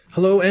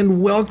Hello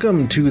and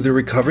welcome to the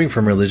Recovering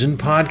from Religion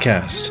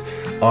podcast.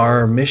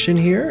 Our mission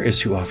here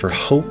is to offer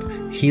hope,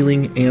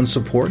 healing, and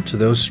support to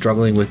those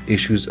struggling with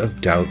issues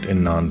of doubt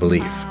and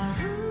non-belief.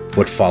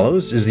 What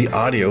follows is the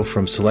audio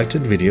from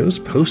selected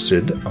videos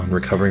posted on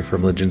Recovering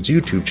from Religion's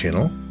YouTube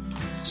channel.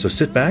 So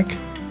sit back,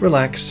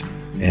 relax,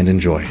 and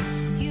enjoy.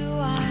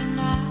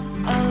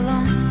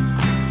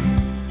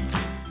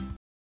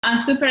 I'm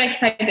super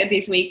excited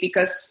this week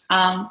because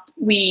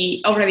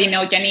we already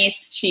know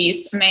Janice.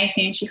 She's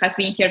amazing. She has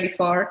been here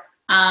before.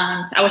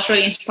 And I was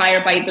really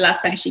inspired by the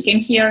last time she came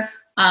here.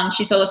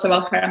 She told us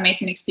about her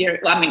amazing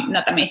experience. Well, I mean,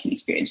 not amazing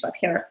experience, but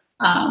her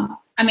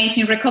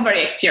amazing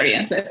recovery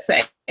experience, let's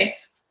say,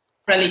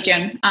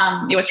 religion.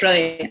 It was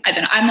really, I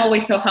don't know, I'm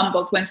always so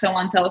humbled when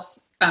someone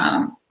tells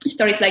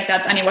stories like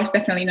that, and it was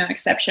definitely no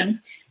exception.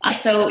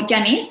 So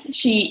Janice,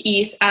 she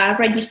is a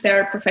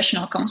registered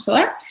professional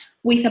counselor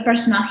with a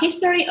personal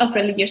history of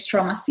religious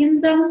trauma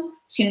syndrome.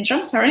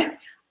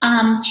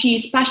 She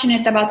is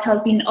passionate about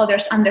helping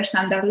others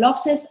understand their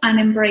losses and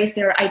embrace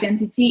their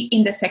identity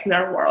in the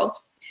secular world.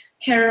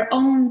 Her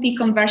own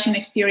deconversion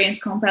experience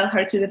compelled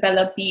her to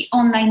develop the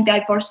online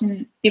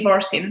divorcing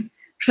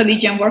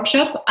religion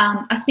workshop,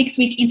 a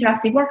 6-week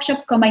interactive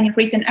workshop combining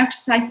written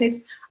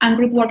exercises and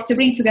group work to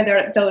bring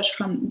together those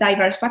from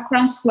diverse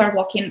backgrounds who are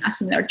walking a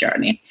similar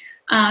journey.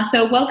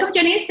 So welcome,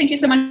 Janice. Thank you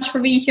so much for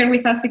being here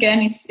with us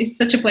again. It's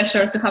such a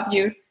pleasure to have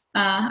you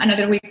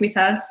another week with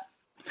us.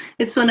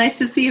 It's so nice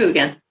to see you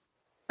again.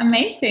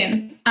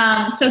 Amazing.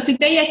 So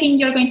today I think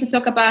you're going to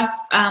talk about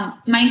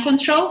mind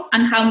control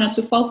and how not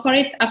to fall for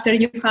it after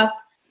you have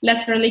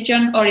left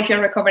religion or if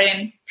you're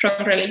recovering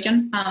from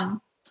religion,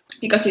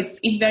 because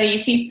it's very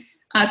easy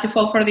to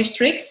fall for these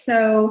tricks.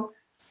 So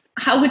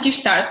how would you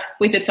start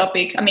with the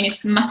topic? I mean,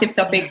 it's a massive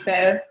topic,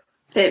 so...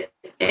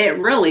 It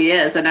really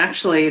is. And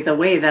actually, the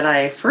way that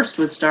I first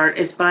would start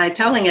is by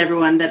telling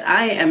everyone that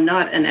I am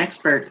not an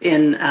expert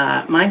in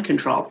mind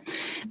control.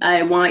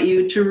 I want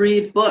you to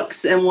read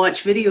books and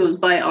watch videos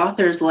by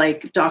authors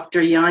like Dr.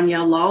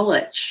 Janja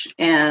Lalich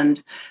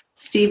and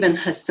Steven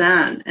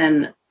Hassan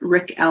and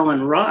Rick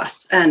Alan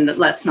Ross. And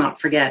let's not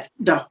forget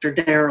Dr.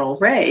 Daryl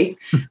Ray.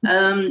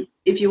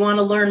 If you want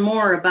to learn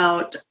more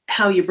about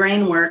how your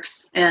brain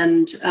works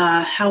and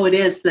how it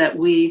is that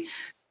we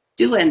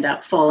do end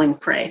up falling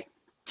prey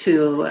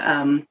to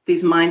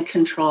these mind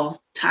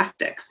control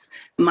tactics.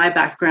 My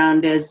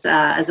background is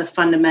as a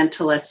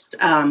fundamentalist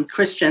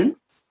Christian.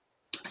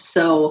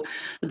 So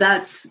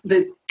that's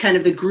the kind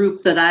of the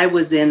group that I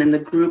was in and the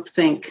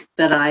groupthink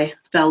that I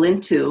fell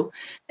into.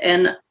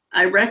 And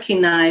I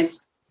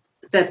recognized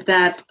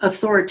that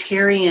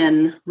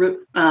authoritarian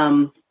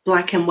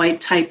black and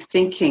white type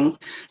thinking,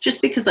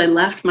 just because I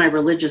left my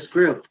religious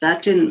group,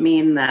 that didn't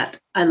mean that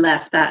I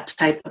left that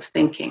type of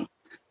thinking.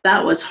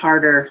 That was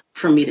harder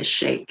for me to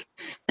shake.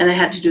 And I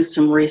had to do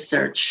some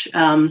research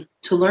to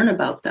learn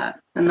about that.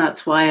 And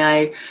that's why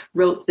I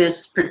wrote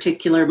this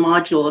particular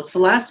module. It's the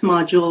last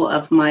module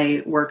of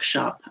my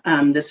workshop,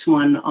 this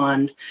one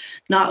on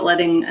not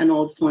letting an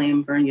old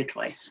flame burn you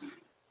twice.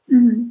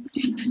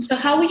 Mm-hmm. So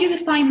how would you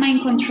define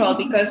mind control?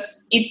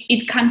 Because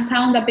it can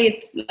sound a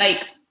bit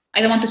like, I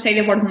don't want to say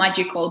the word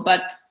magical,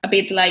 but a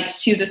bit like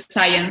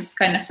pseudoscience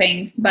kind of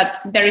thing. But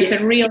there is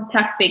a real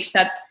tactics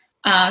that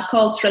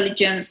cults,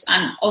 religions,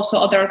 and also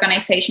other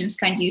organizations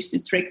can use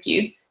to trick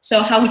you.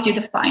 So how would you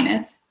define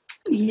it?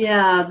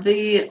 Yeah,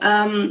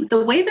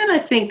 the way that I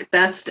think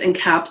best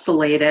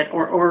encapsulate it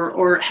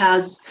or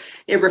has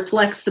it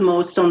reflects the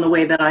most on the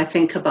way that I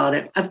think about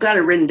it. I've got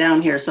it written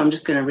down here, so I'm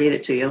just going to read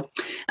it to you.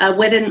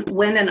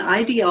 When an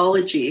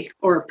ideology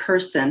or a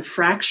person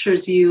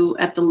fractures you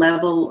at the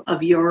level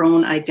of your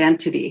own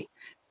identity,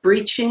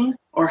 breaching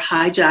or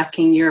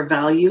hijacking your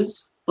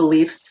values,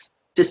 beliefs,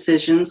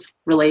 decisions,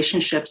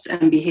 relationships,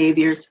 and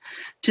behaviors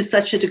to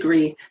such a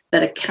degree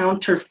that a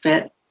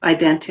counterfeit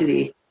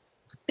identity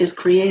is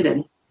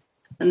created.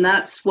 And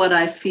that's what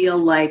I feel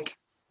like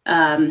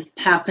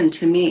happened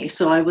to me.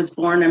 So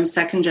I'm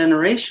second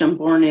generation,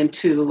 born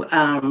into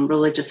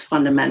religious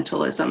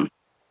fundamentalism.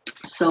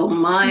 So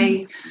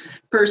my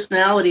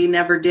personality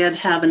never did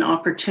have an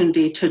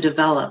opportunity to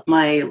develop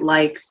my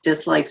likes,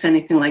 dislikes,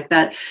 anything like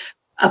that,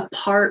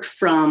 apart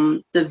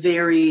from the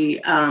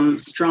very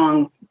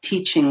strong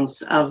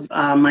teachings of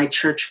my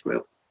church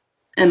group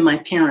and my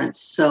parents.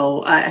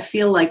 So I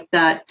feel like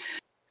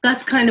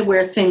that's kind of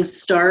where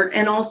things start.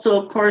 And also,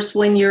 of course,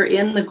 when you're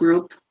in the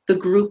group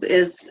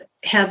is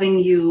having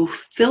you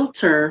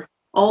filter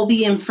all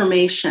the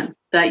information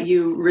that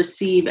you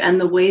receive and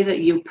the way that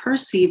you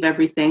perceive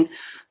everything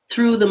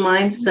through the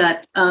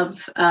mindset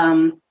of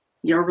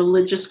your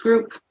religious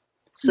group.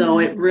 So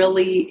it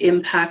really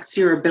impacts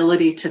your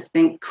ability to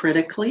think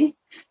critically.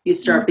 You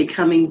start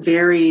becoming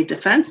very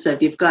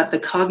defensive. You've got the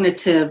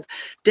cognitive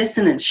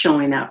dissonance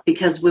showing up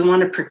because we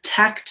want to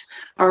protect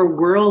our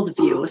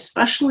worldview,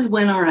 especially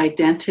when our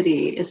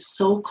identity is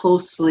so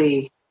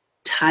closely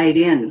tied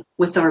in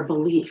with our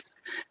belief.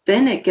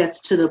 Then it gets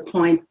to the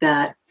point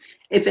that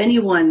if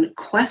anyone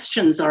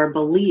questions our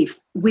belief,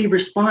 we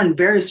respond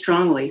very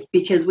strongly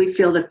because we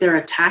feel that they're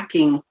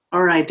attacking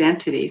our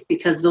identity,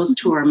 because those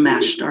two are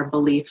meshed, our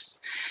beliefs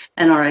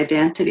and our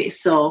identity.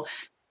 So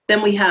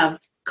then we have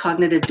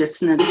cognitive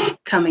dissonance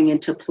coming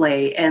into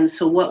play. And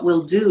so what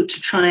we'll do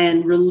to try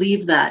and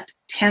relieve that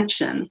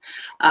tension.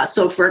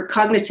 So for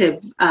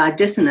cognitive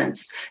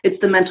dissonance, it's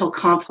the mental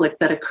conflict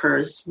that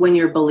occurs when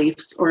your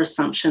beliefs or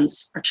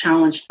assumptions are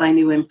challenged by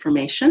new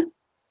information.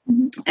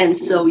 And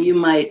so you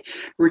might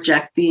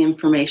reject the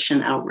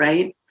information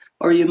outright,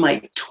 or you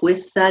might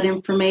twist that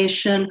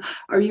information,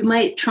 or you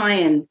might try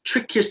and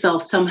trick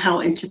yourself somehow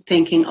into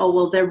thinking, oh,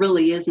 well, there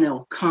really is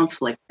no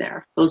conflict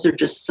there. Those are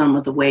just some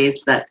of the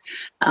ways that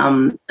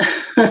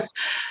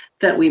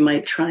that we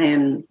might try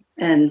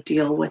and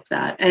deal with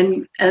that.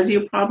 And as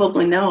you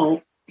probably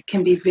know, it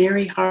can be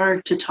very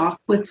hard to talk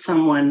with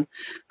someone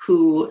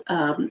who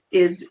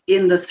is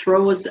in the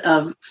throes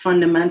of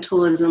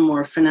fundamentalism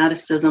or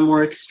fanaticism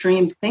or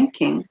extreme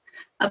thinking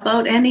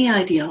about any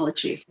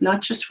ideology, not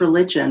just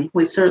religion.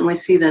 We certainly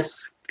see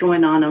this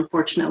going on,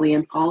 unfortunately,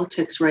 in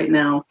politics right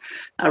now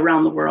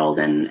around the world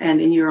and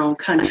in your own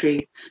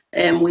country.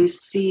 And we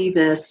see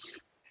this,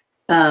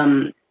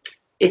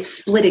 it's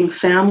splitting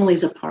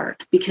families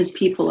apart because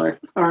people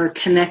are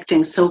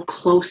connecting so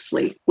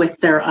closely with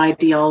their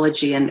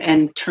ideology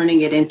and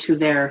turning it into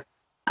their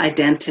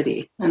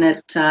identity. And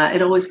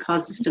it always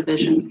causes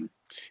division.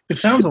 It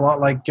sounds a lot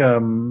like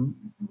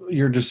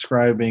you're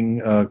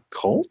describing a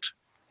cult,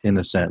 in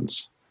a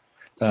sense.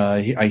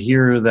 I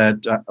hear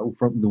that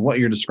from what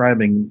you're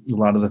describing, a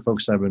lot of the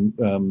folks I've been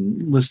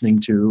listening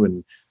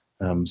to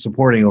and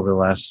supporting over the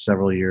last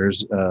several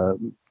years,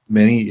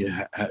 many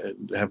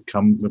have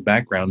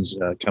backgrounds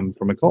come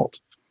from a cult.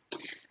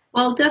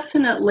 Well,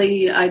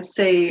 definitely, I'd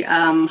say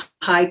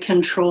high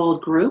control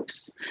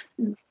groups.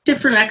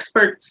 Different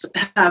experts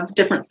have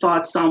different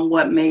thoughts on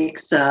what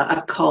makes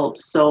a cult.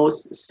 So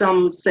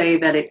some say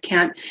that it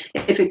can't,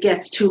 if it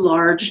gets too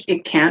large,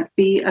 it can't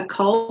be a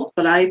cult.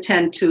 But I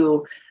tend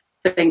to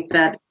think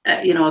that,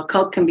 a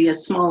cult can be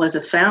as small as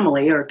a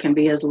family, or it can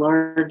be as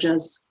large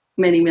as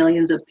many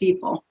millions of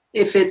people.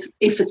 If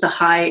it's a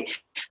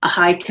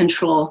high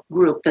control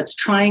group that's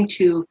trying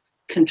to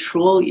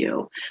control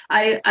you.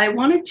 I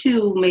wanted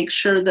to make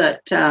sure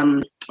that,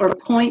 or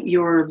point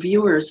your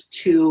viewers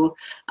to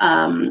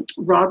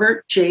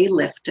Robert J.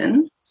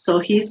 Lifton. So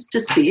he's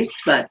deceased,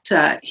 but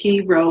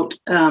he wrote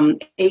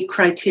 8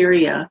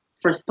 criteria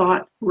for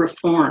thought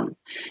reform.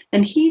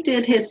 And he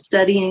did his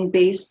studying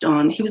based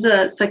on, he was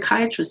a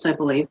psychiatrist, I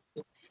believe.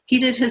 He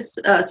did his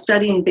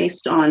studying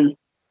based on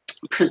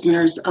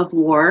prisoners of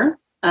war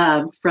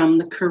from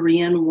the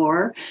Korean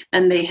War,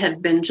 and they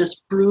had been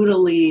just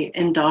brutally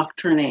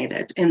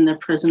indoctrinated in the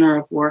prisoner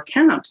of war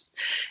camps.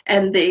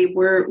 And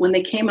when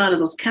they came out of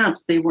those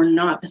camps, they were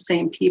not the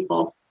same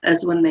people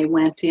as when they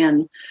went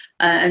in,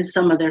 and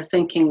some of their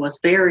thinking was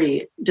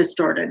very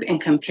distorted in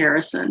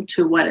comparison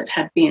to what it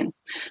had been.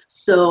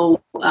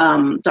 So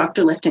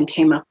Dr. Lifton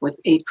came up with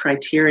 8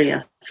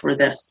 criteria for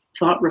this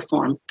thought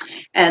reform.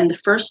 And the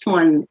first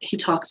one he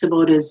talks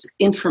about is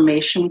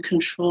information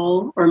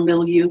control or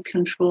milieu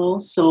control.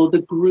 So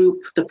the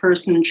group, the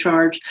person in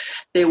charge,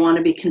 they want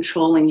to be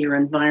controlling your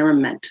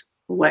environment,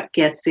 what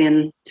gets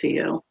into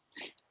you.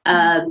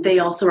 They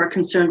also are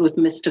concerned with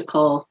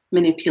mystical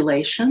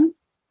manipulation.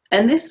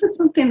 And this is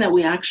something that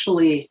we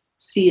actually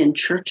see in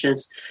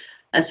churches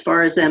as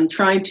far as them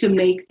trying to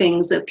make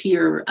things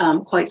appear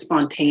quite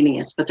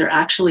spontaneous, but they're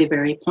actually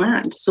very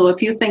planned. So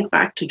if you think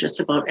back to just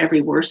about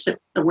every worship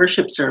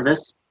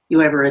service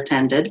you ever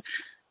attended,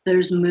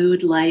 there's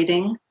mood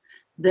lighting.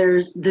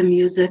 There's the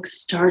music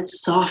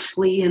starts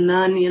softly and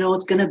then,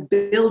 it's going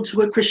to build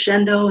to a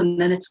crescendo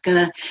and then it's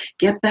going to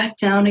get back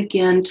down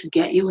again to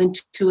get you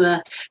into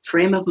a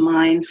frame of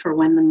mind for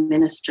when the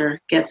minister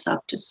gets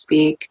up to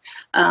speak.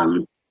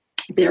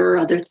 There are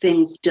other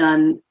things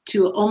done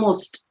to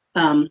almost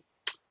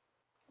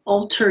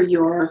alter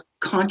your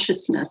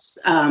consciousness,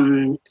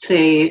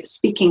 say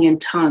speaking in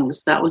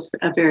tongues. That was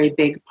a very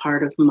big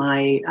part of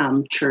my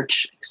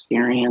church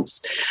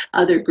experience.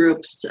 Other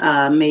groups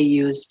may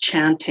use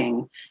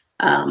chanting.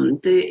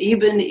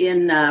 Even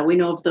in, we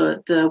know of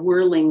the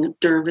whirling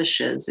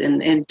dervishes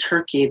in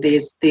Turkey,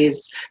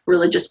 these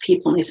religious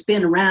people, and they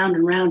spin around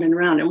and round and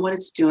round. And what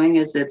it's doing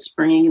is it's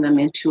bringing them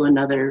into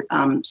another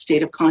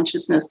state of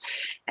consciousness.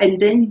 And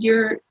then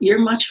you're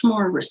much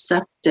more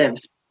receptive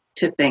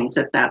to things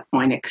at that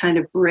point. It kind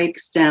of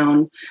breaks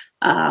down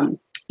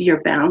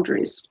your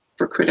boundaries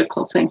for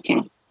critical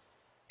thinking.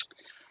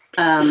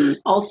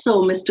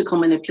 Also, mystical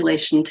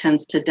manipulation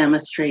tends to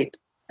demonstrate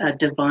a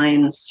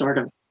divine sort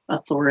of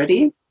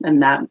authority,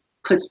 and that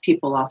puts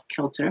people off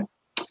kilter.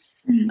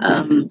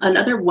 Mm-hmm.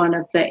 Another one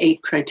of the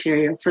 8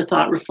 criteria for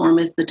thought reform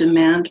is the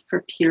demand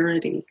for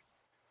purity.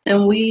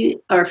 And we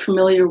are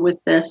familiar with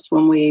this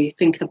when we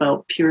think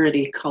about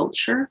purity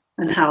culture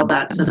and how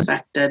that's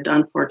affected,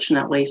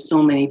 unfortunately,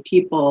 so many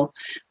people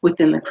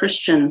within the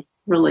Christian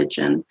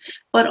religion.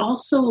 But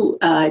also,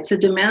 it's a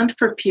demand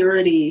for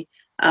purity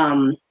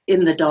in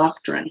the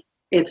doctrine.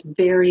 It's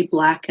very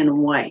black and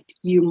white.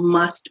 You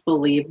must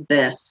believe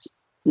this,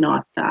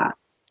 not that.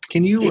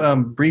 Can you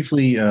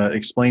briefly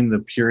explain the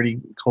purity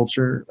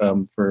culture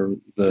for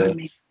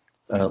the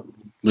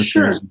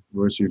listeners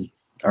who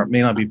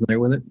may not be familiar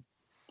with it?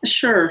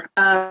 Sure.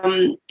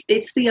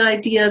 It's the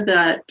idea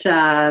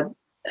that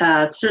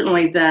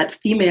certainly that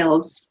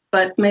females,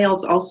 but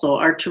males also,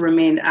 are to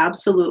remain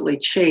absolutely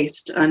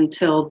chaste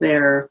until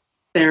their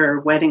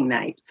wedding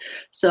night.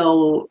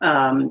 So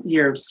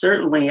you're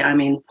certainly,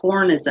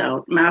 porn is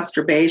out,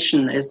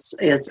 masturbation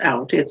is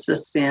out. It's a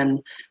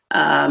sin.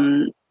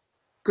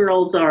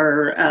 Girls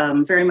are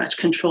very much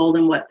controlled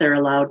in what they're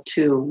allowed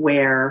to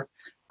wear.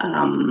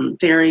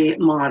 Very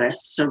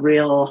modest, it's a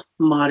real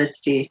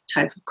modesty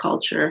type of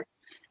culture.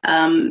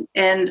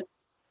 And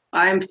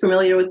I'm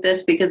familiar with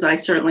this because I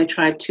certainly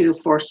tried to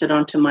force it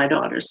onto my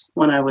daughters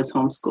when I was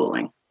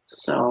homeschooling.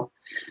 So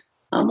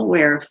I'm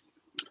aware of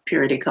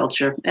purity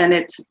culture, and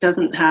it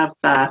doesn't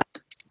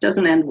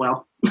end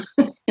well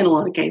in a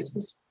lot of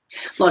cases.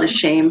 A lot of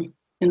shame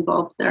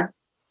involved there.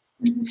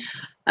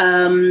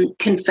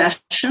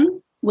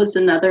 Confession was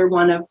another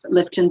one of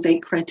Lifton's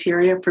 8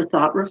 criteria for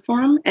thought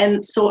reform.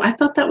 And so I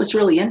thought that was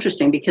really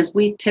interesting because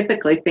we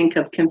typically think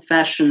of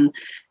confession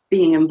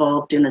being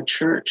involved in a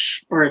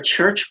church or a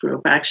church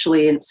group.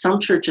 Actually, and some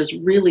churches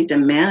really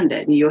demand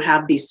it. And you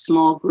have these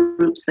small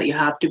groups that you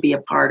have to be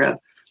a part of,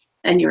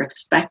 and you're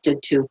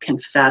expected to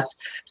confess.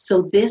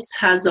 So this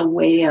has a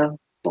way of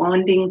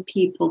bonding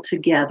people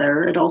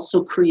together. It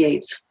also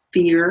creates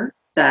fear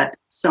that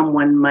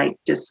someone might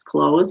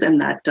disclose,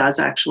 and that does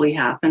actually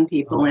happen.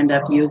 People end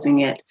up using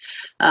it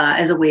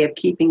as a way of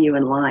keeping you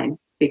in line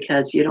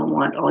because you don't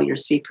want all your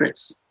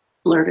secrets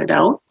blurted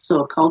out. So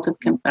a cult of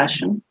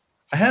confession.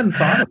 I hadn't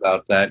thought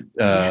about that.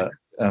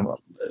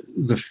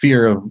 The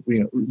fear of,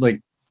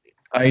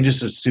 I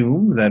just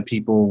assumed that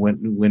people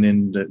went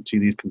into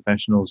these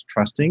confessionals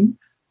trusting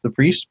the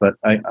priest, but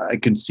I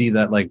could see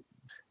that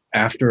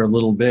after a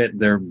little bit,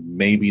 there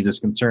may be this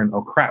concern,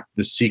 oh crap,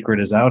 the secret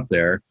is out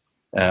there.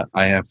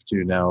 I have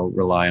to now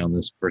rely on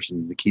this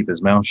person to keep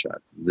his mouth shut.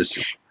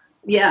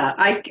 Yeah,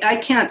 I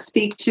can't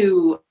speak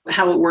to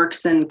how it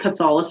works in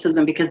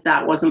Catholicism because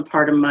that wasn't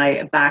part of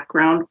my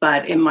background.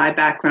 But in my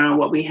background,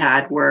 what we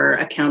had were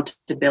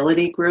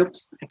accountability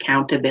groups.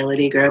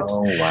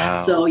 Oh, wow.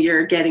 So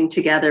you're getting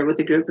together with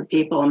a group of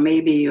people, and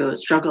maybe you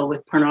struggle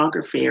with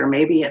pornography, or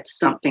maybe it's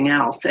something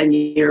else, and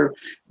you're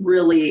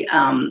really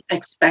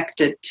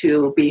expected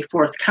to be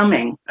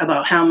forthcoming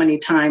about how many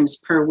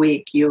times per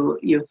week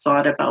you've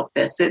thought about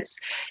this.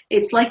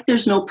 It's like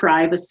there's no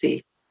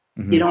privacy.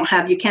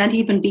 Mm-hmm. You can't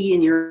even be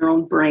in your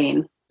own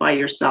brain by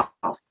yourself.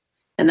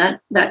 And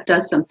that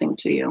does something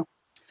to you.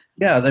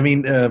 Yeah.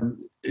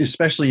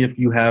 Especially if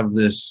you have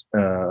this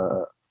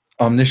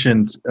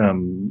omniscient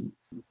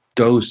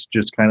ghost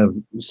just kind of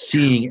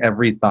seeing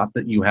every thought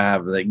that you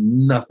have,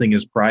 nothing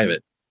is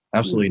private.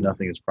 Absolutely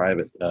nothing is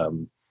private. I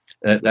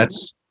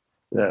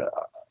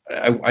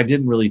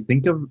didn't really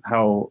think of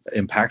how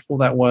impactful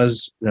that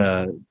was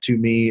to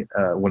me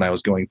when I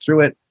was going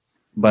through it.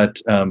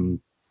 But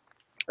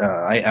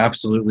I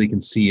absolutely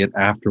can see it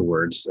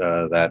afterwards,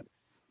 that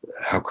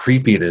how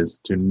creepy it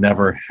is to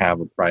never have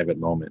a private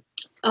moment.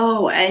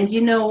 Oh, and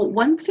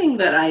one thing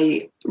that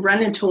I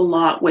run into a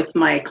lot with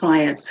my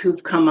clients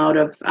who've come out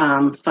of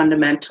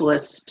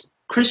fundamentalist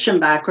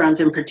Christian backgrounds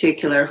in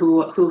particular,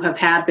 who have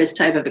had this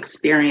type of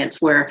experience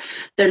where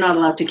they're not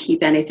allowed to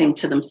keep anything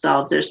to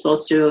themselves.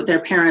 Their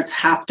parents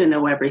have to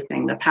know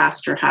everything. The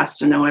pastor has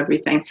to know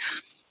everything.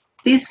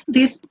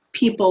 These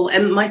people,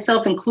 and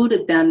myself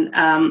included then,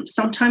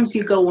 sometimes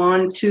you go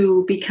on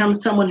to become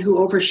someone who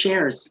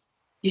overshares.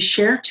 You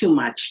share too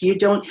much.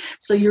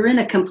 So you're in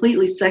a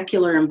completely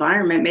secular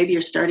environment. Maybe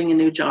you're starting a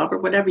new job or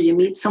whatever. You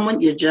meet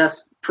someone, you're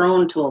just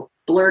prone to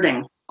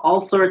blurting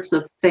all sorts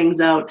of things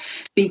out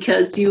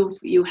because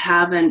you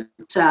haven't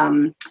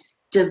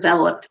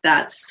developed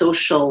that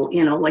social,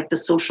 the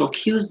social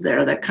cues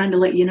there that kind of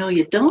let you know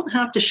you don't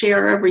have to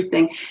share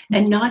everything,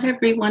 and not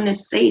everyone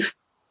is safe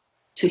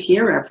to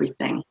hear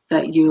everything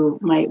that you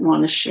might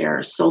want to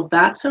share. So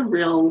that's a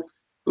real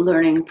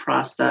learning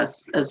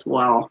process as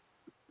well.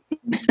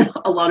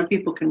 A lot of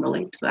people can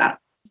relate to that.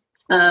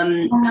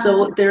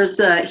 So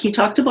he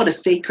talked about a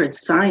sacred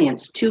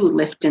science too,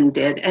 Lifton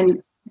did.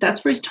 And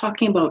that's where he's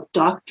talking about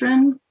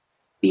doctrine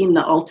being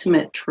the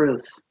ultimate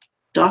truth.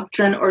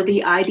 Doctrine or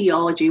the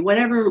ideology,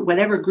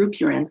 whatever group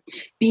you're in,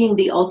 being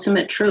the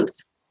ultimate truth.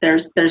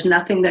 There's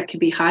nothing that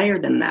could be higher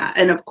than that.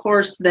 And of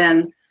course,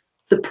 then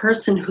the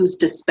person who's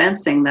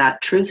dispensing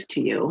that truth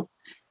to you,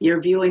 you're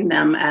viewing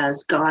them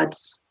as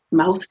God's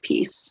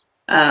mouthpiece.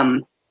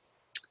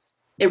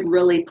 It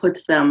really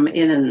puts them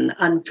in an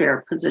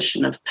unfair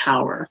position of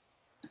power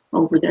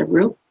over their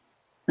group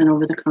and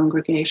over the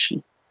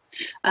congregation.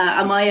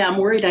 Amaya, I'm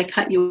worried I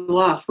cut you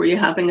off. Were you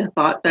having a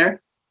thought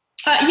there?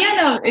 I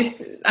didn't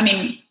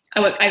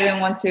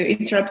want to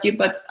interrupt you,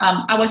 but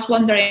I was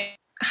wondering,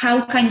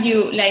 how can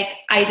you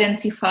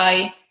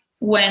identify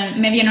when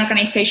maybe an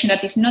organization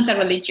that is not a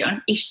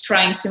religion is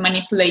trying to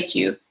manipulate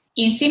you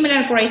in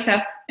similar ways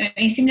as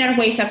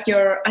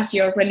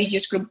your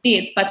religious group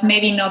did, but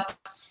maybe not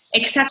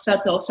exact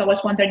subtle. So I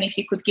was wondering if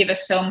you could give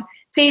us some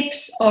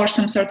tips or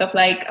some sort of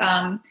like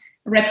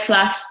red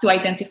flags to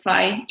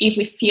identify if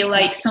we feel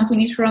like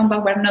something is wrong,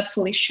 but we're not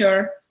fully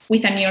sure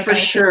with a new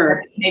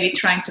organization maybe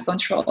trying to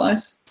control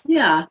us?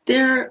 Yeah,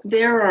 there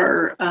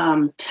are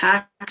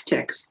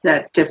tactics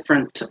that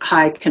different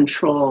high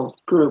control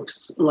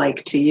groups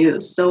like to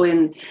use. So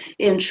in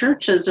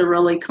churches, a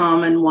really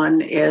common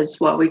one is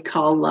what we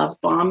call love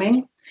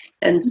bombing.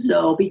 And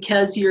so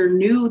because you're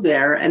new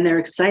there and they're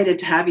excited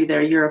to have you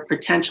there, you're a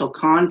potential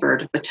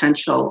convert, a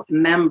potential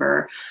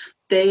member,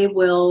 they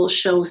will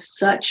show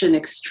such an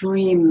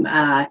extreme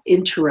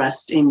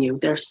interest in you.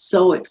 They're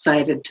so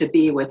excited to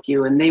be with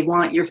you, and they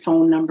want your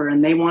phone number,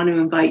 and they want to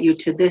invite you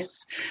to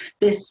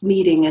this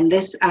meeting and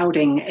this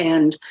outing,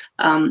 and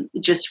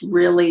just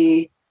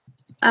really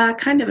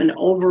kind of an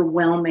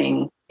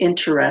overwhelming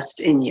interest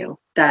in you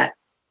that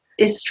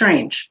is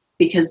strange,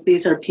 because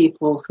these are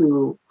people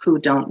who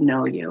don't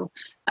know you.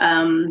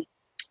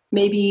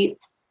 Maybe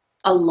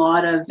a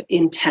lot of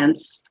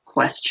intense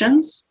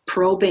questions,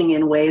 probing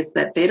in ways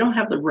that they don't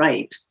have the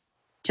right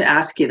to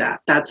ask you that.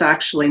 That's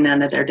actually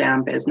none of their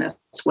damn business,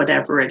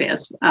 whatever it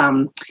is.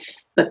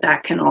 But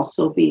that can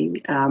also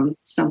be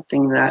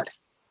something that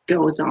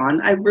goes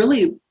on.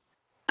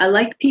 I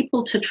like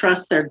people to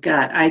trust their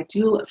gut. I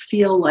do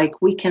feel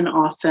like we can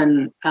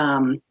often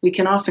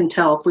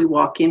tell if we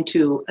walk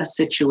into a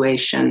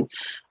situation,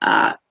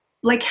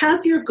 like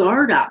have your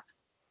guard up.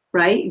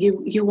 Right?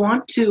 You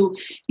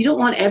don't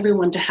want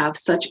everyone to have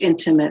such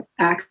intimate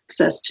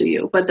access to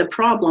you. But the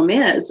problem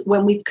is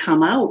when we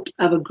come out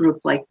of a group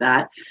like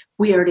that,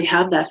 we already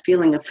have that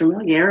feeling of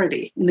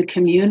familiarity in the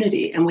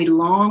community and we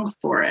long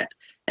for it.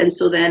 And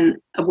so then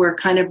we're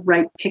kind of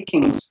ripe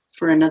pickings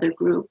for another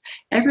group.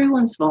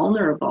 Everyone's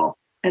vulnerable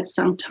at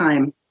some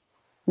time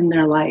in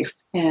their life.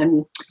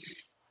 And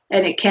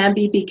it can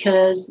be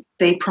because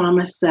they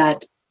promise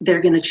that they're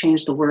going to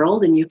change the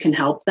world and you can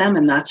help them,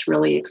 and that's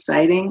really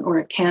exciting. Or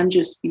it can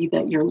just be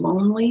that you're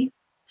lonely.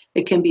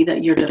 It can be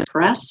that you're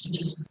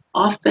depressed.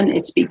 Often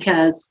it's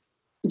because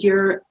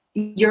your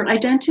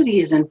identity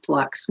is in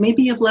flux.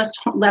 Maybe you've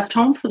left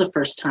home for the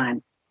first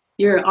time.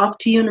 You're off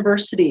to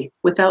university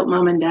without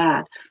mom and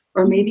dad.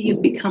 Or maybe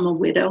you've become a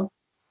widow,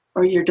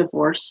 or you're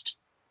divorced.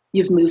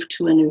 You've moved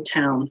to a new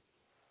town.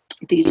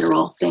 These are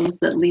all things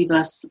that leave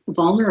us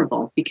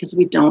vulnerable because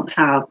we don't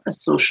have a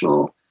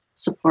social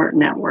support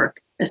network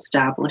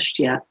established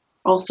yet.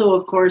 Also,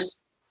 of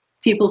course,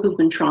 people who've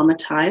been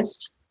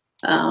traumatized,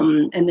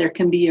 and there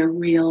can be a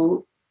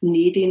real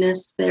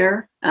neediness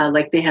there,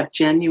 like they have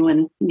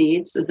genuine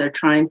needs as they're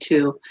trying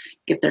to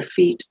get their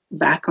feet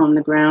back on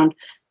the ground.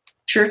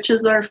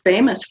 Churches are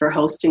famous for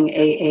hosting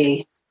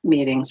AA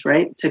meetings,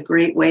 right? It's a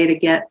great way to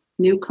get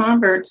new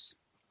converts,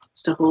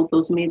 is to hold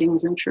those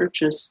meetings in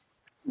churches.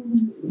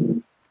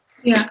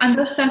 Yeah, and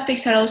those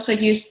tactics are also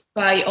used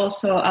by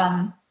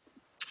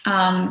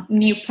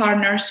new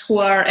partners who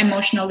are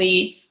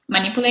emotionally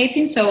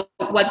manipulating. So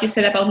what you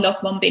said about love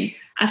bombing,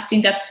 I've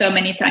seen that so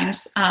many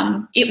times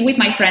with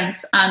my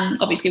friends,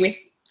 and obviously with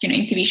in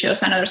TV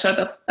shows and other sort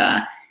of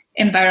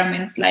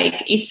environments.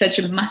 Like it's such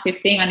a massive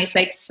thing, and it's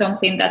like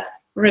something that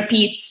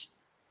repeats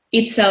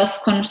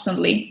itself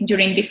constantly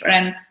during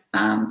different,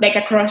 like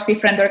across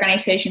different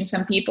organizations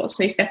and people.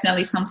 So it's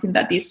definitely something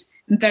that is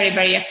very,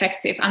 very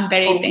effective and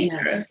very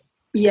dangerous.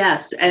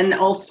 Yes, and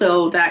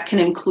also that can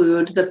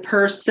include the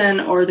person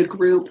or the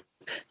group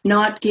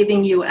not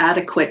giving you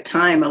adequate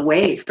time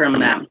away from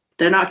them.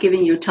 They're not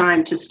giving you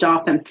time to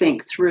stop and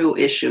think through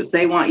issues.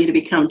 They want you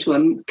to come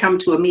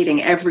to a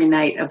meeting every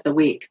night of the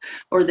week,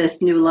 or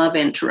this new love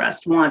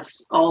interest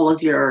wants all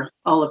of your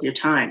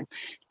time.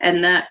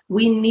 And that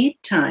we need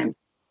time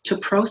to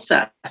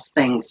process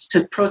things,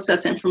 to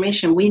process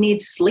information. We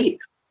need sleep.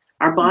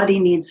 Our body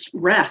needs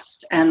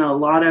rest, and a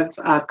lot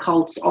of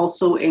cults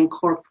also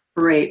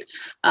incorporate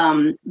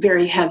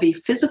very heavy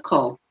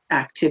physical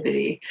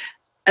activity,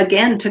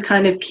 again, to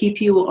kind of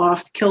keep you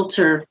off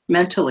kilter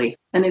mentally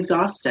and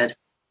exhausted.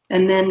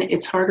 And then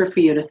it's harder for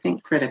you to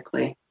think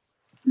critically.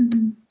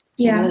 Mm-hmm.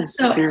 Yeah,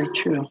 so very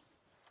true.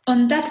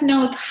 On that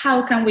note,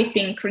 how can we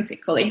think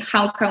critically?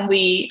 How can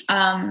we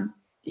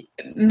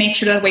make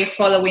sure that we're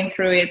following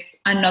through it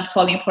and not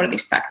falling for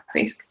these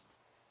tactics?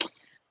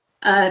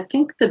 I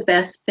think the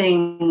best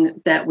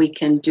thing that we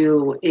can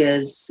do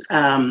is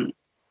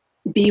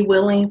be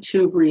willing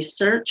to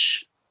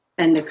research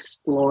and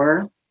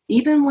explore,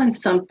 even when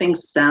something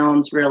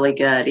sounds really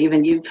good.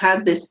 Even you've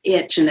had this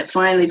itch and it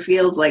finally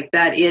feels like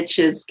that itch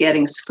is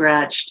getting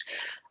scratched.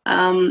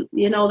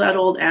 That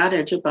old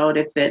adage about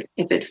if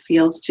it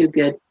feels too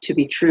good to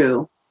be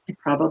true, it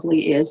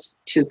probably is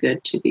too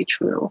good to be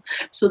true.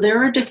 So there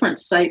are different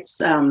sites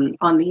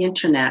on the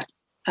internet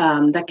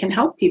that can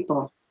help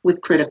people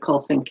with critical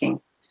thinking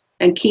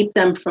and keep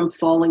them from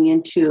falling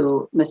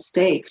into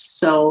mistakes.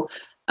 So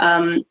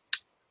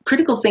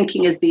critical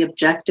thinking is the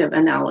objective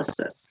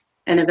analysis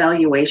and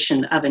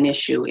evaluation of an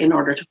issue in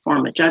order to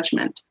form a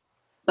judgment.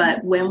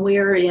 But when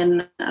we're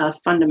in a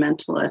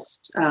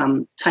fundamentalist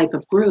type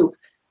of group,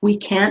 we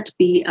can't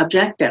be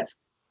objective.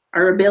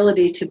 Our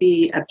ability to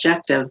be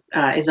objective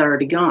is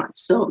already gone.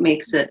 So it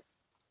makes it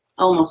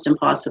almost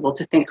impossible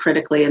to think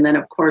critically. And then,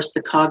 of course,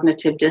 the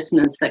cognitive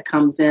dissonance that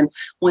comes in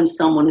when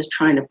someone is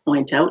trying to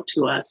point out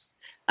to us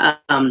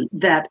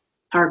that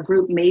our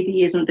group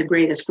maybe isn't the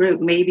greatest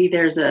group. Maybe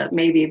there's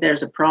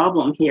a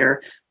problem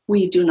here.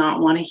 We do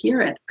not want to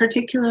hear it,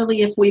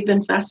 particularly if we've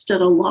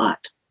invested a lot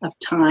of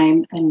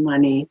time and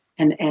money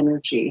and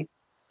energy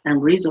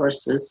and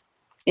resources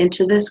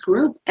into this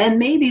group. And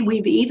maybe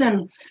we've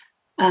even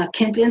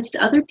convinced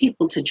other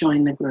people to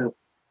join the group.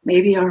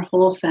 Maybe our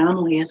whole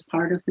family is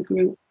part of the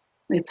group.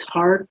 It's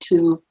hard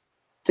to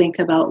think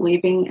about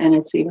leaving, and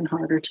it's even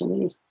harder to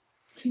leave.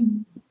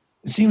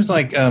 It seems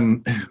like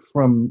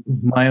from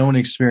my own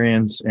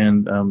experience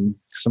and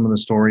some of the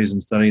stories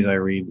and studies I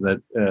read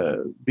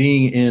that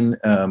being in,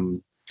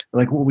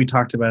 like what we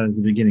talked about at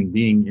the beginning,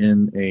 being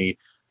in a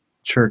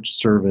church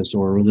service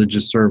or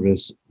religious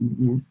service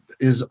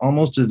is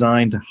almost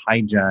designed to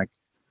hijack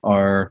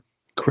our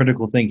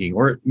critical thinking,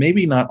 or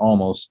maybe not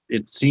almost.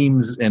 It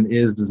seems and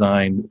is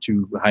designed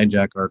to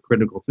hijack our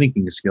critical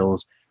thinking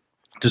skills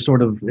to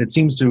sort of, it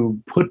seems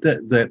to put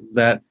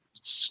that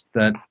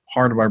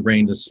part of our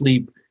brain to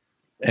sleep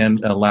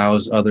and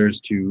allows others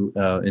to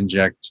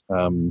inject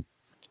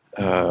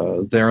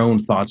their own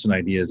thoughts and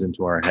ideas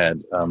into our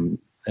head. And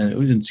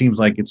it seems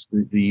like it's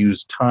the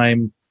used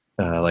time,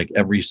 like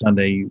every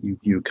Sunday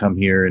you come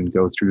here and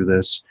go through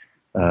this,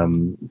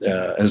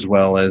 as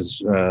well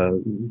as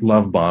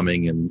love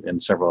bombing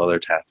and several other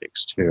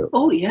tactics too.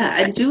 Oh, yeah.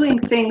 And doing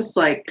things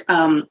like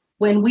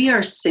when we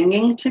are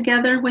singing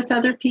together with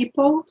other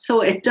people.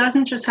 So it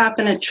doesn't just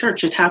happen at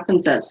church. It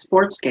happens at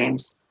sports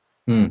games.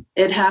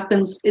 It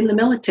happens in the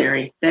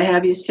military. They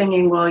have you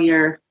singing while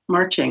you're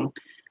marching.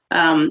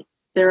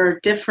 There are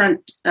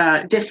different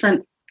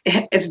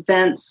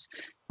events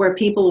where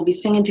people will be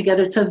singing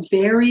together. It's a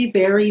very,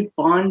 very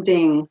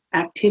bonding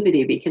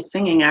activity because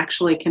singing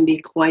actually can be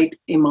quite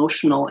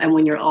emotional. And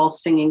when you're all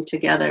singing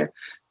together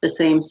the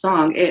same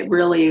song, it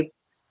really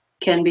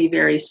can be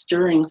very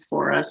stirring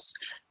for us.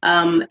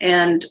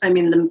 And I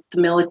mean, the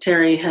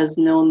military has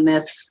known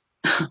this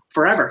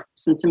forever,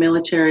 since the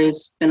military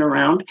has been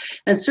around.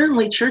 And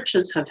certainly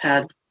churches have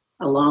had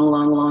a long,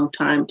 long, long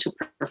time to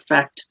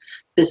perfect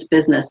this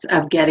business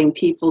of getting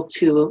people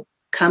to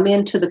come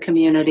into the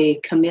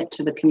community, commit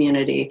to the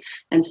community,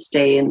 and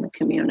stay in the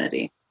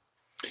community.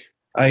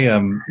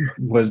 I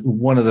was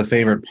one of the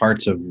favorite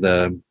parts of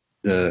the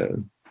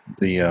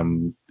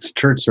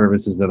church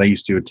services that I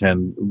used to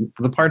attend.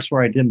 The parts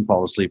where I didn't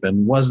fall asleep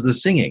in was the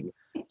singing.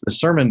 The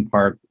sermon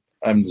part,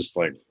 I'm just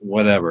like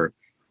whatever.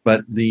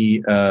 But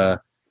the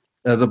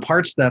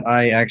parts that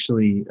I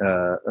actually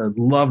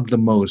loved the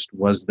most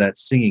was that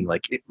singing.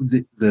 Like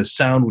the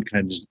sound would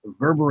kind of just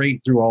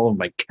reverberate through all of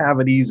my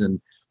cavities, and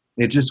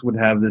it just would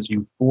have this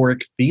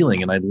euphoric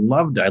feeling. And I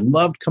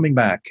loved coming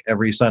back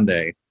every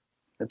Sunday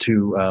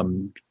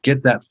to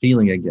get that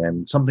feeling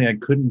again. Something I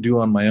couldn't do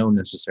on my own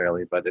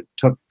necessarily, but it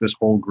took this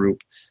whole group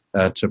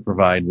to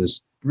provide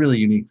this really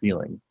unique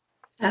feeling.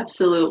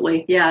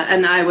 Absolutely. Yeah.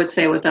 And I would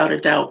say without a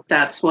doubt,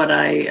 that's what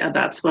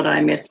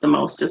I miss the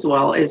most as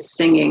well, is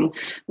singing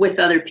with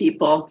other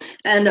people.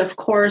 And of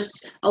course,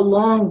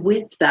 along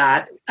with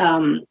that,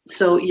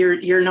 so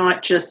you're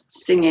not just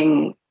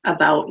singing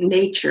about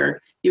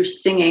nature, you're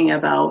singing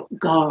about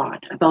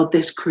God, about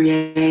this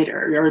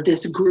creator or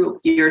this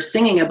group. You're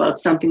singing about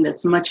something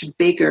that's much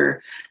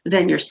bigger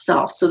than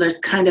yourself. So there's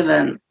kind of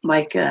an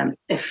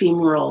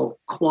ephemeral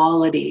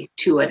quality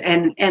to it.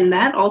 And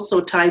that also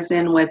ties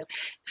in with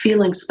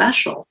feeling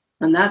special.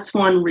 And that's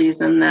one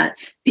reason that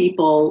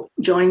people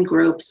join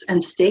groups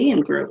and stay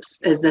in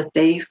groups, is that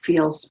they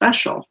feel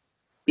special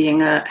being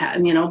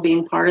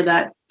being part of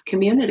that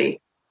community.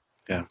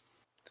 Yeah.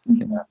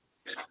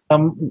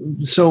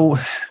 So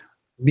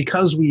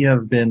because we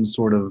have been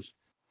sort of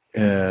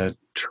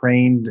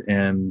trained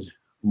and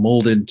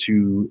molded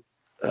to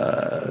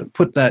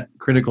put that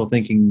critical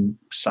thinking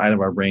side of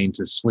our brain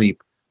to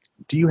sleep,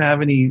 do you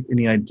have any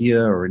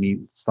idea or any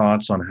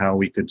thoughts on how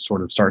we could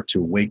sort of start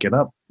to wake it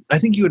up? I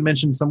think you had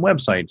mentioned some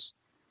websites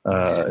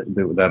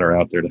that are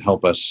out there to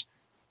help us.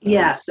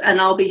 Yes,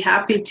 and I'll be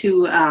happy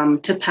to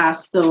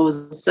pass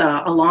those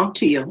along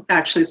to you,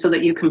 actually, so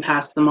that you can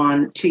pass them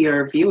on to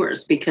your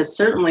viewers, because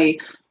certainly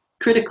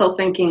critical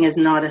thinking is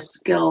not a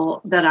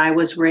skill that I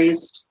was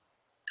raised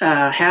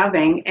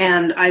having,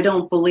 and I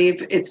don't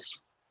believe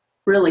it's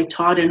really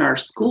taught in our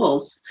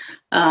schools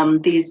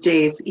these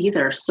days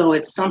either. So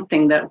it's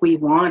something that we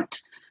want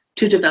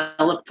to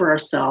develop for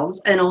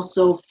ourselves and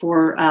also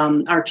for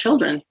our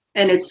children.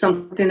 And it's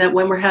something that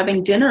when we're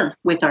having dinner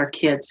with our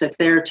kids, if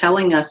they're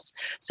telling us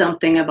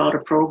something about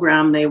a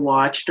program they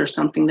watched or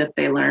something that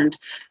they learned,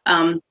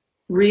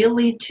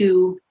 really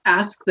to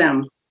ask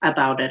them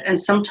about it. And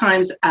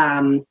sometimes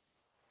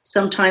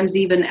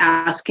even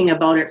asking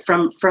about it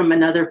from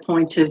another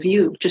point of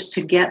view, just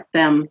to get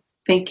them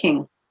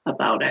thinking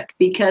about it,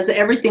 because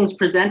everything's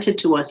presented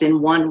to us in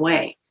one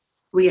way.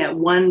 We get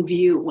one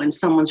view when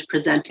someone's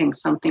presenting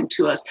something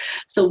to us.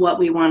 So what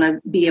we want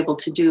to be able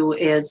to do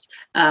is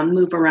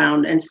move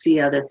around and see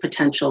other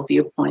potential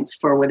viewpoints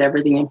for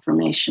whatever the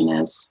information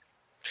is.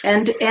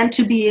 and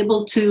to be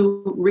able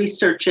to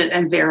research it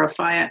and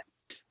verify it.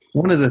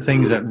 One of the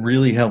things that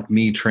really helped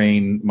me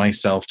train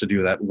myself to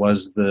do that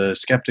was the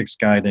Skeptic's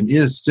Guide, and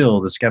is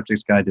still the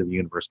Skeptic's Guide to the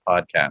Universe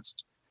podcast.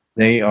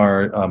 They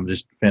are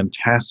just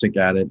fantastic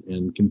at it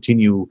and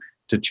continue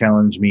to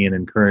challenge me and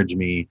encourage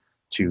me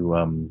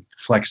to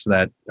flex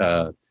that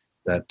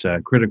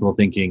critical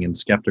thinking and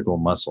skeptical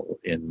muscle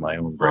in my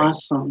own brain.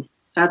 Awesome.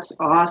 That's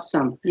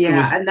awesome.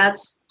 Yeah, and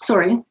that's,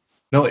 sorry.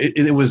 No,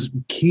 it was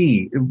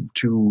key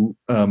to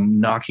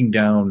knocking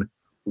down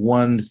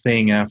one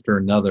thing after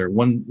another,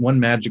 one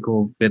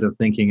magical bit of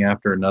thinking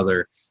after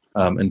another,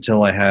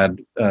 until I had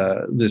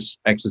this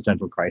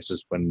existential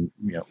crisis when,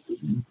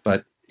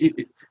 but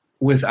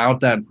without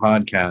that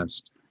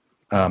podcast,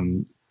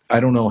 I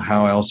don't know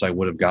how else I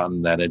would have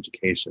gotten that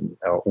education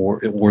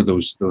or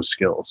those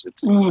skills.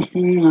 It's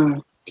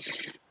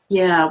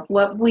yeah.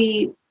 What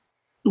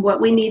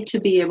we need to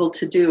be able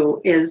to do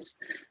is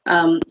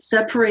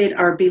separate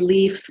our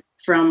belief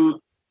from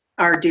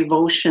our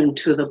devotion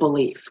to the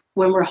belief.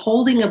 When we're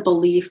holding a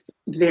belief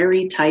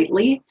very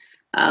tightly,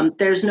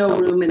 there's no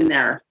room in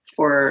there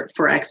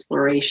for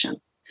exploration.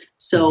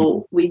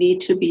 So we need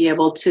to be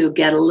able to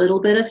get a little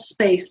bit of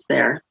space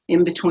there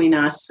in between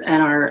us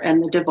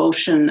and the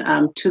devotion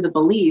to the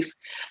belief.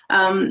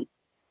 And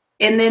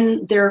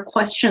then there are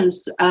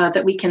questions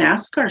that we can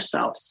ask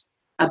ourselves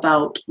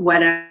about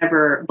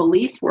whatever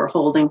belief we're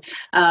holding.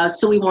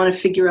 So we want to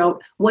figure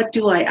out, what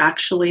do I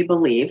actually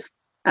believe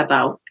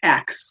about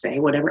X, say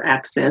whatever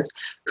X is?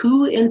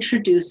 Who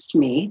introduced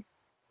me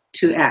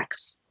to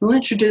X? Who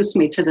introduced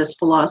me to this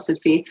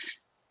philosophy?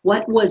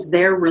 What was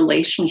their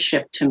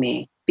relationship to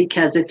me?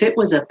 Because if it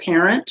was a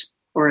parent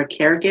or a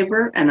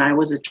caregiver and I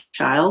was a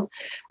child,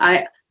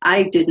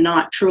 I did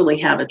not truly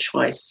have a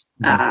choice.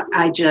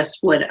 I just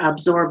would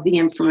absorb the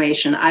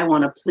information. I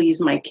want to please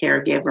my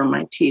caregiver,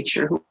 my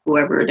teacher,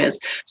 whoever it is.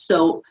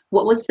 So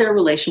what was their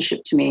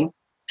relationship to me?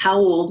 How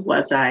old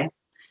was I?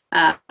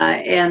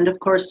 And of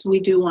course, we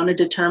do want to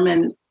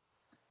determine,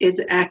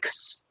 is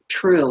X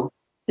true?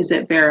 Is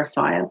it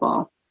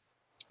verifiable?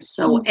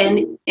 So,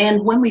 and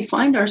when we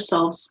find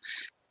ourselves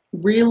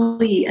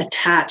really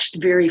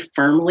attached very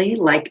firmly,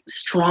 like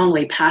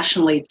strongly,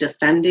 passionately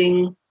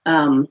defending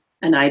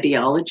an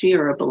ideology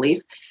or a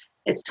belief,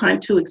 it's time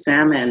to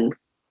examine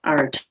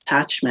our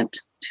attachment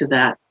to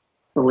that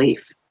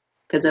belief,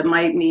 because it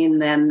might mean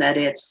then that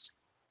it's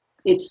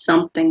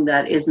something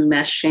that is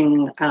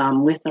meshing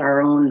with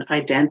our own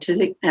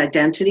identity,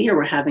 or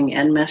we're having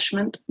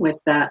enmeshment with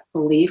that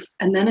belief.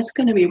 And then it's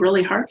going to be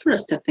really hard for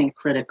us to think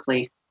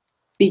critically,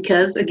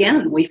 because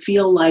again, we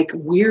feel like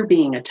we're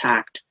being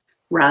attacked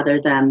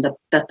rather than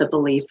that the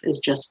belief is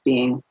just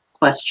being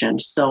questioned.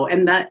 So,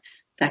 and that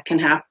can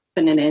happen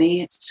in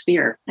any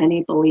sphere,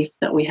 any belief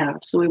that we have.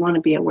 So we want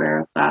to be aware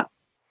of that.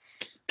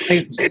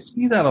 I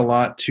see that a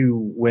lot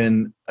too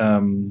when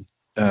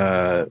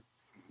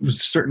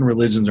certain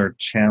religions are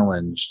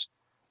challenged,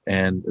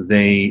 and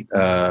they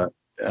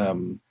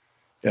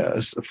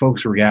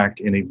folks react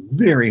in a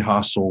very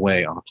hostile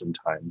way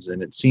oftentimes,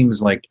 and it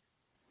seems like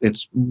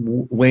it's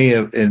way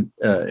of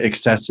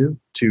excessive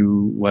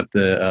to what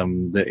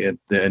the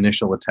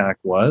initial attack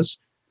was,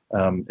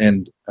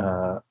 and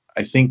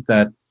I think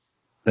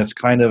that's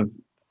kind of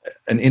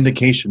an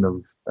indication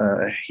of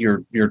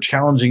you're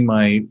challenging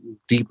my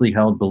deeply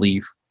held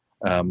belief.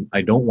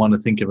 I don't want to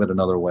think of it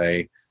another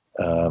way.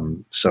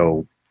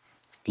 So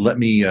let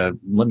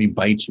me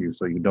bite you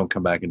so you don't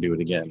come back and do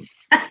it again.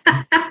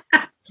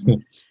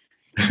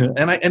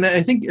 And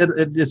I think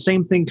the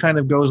same thing kind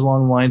of goes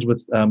along the lines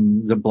with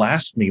the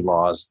blasphemy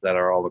laws that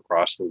are all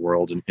across the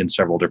world in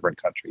several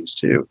different countries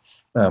too.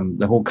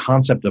 The whole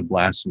concept of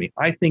blasphemy.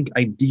 I think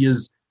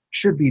ideas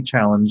should be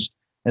challenged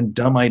and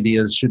dumb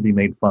ideas should be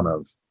made fun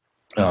of.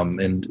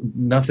 And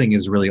nothing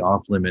is really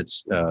off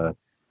limits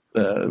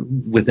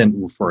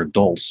within for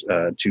adults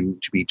to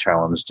be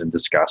challenged and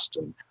discussed.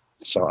 And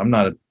so I'm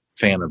not a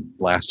fan of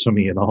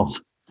blasphemy at all.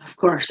 Of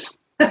course.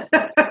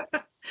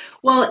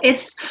 Well,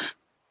 it's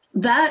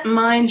that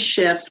mind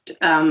shift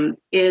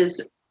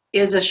is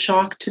a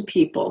shock to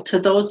people, to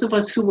those of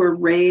us who were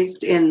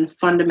raised in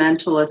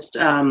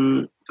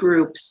fundamentalist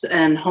groups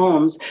and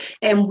homes,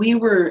 and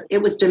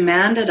it was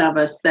demanded of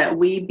us that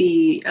we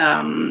be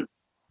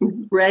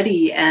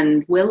ready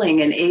and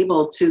willing and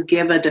able to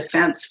give a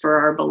defense for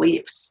our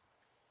beliefs.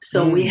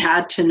 So we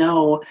had to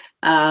know,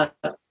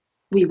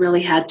 we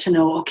really had to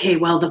know, okay,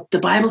 well, the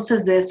Bible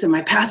says this and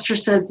my pastor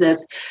says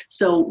this.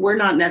 So we're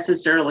not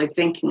necessarily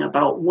thinking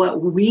about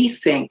what we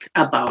think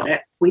about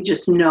it. We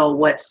just know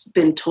what's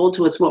been told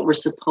to us, what we're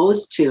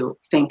supposed to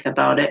think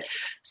about it.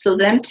 So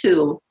then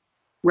to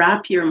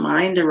wrap your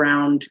mind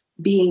around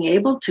being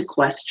able to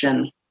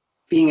question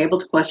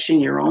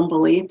your own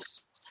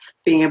beliefs,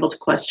 being able to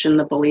question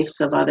the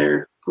beliefs of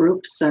other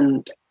groups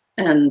and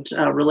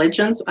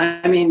religions.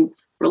 I mean,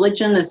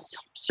 religion is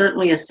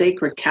certainly a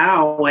sacred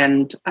cow,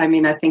 and I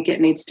mean, I think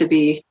it needs to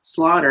be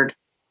slaughtered.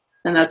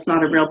 And that's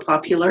not a real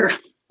popular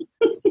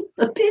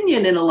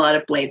opinion in a lot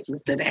of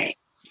places today.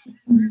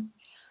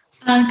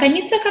 Can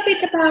you talk a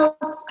bit about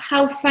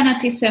how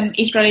fanatism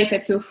is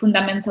related to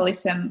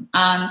fundamentalism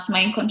and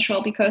mind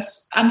control?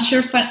 Because I'm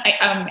sure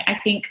I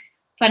think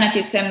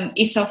fanatism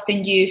is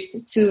often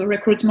used to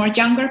recruit more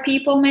younger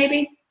people,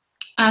 maybe.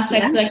 So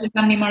I feel like it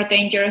can be more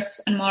dangerous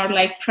and more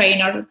like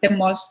preying on the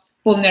most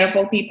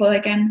vulnerable people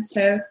again.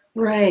 So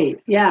Right.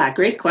 Yeah,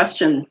 great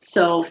question.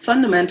 So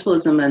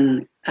fundamentalism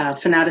and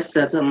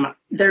fanaticism,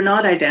 they're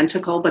not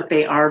identical, but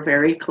they are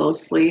very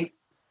closely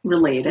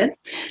related.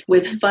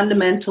 With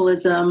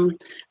fundamentalism,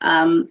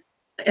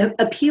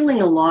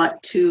 appealing a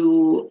lot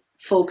to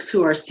folks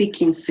who are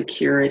seeking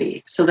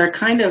security. So they're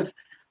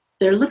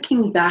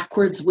looking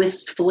backwards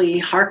wistfully,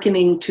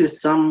 hearkening to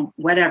some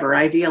whatever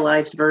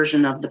idealized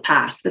version of the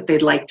past that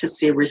they'd like to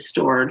see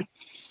restored.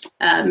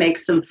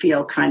 Makes them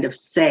feel kind of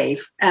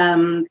safe.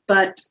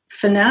 But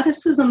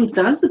fanaticism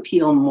does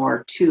appeal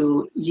more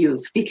to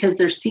youth because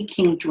they're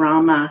seeking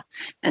drama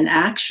and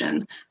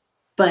action.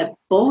 But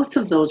both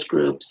of those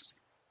groups,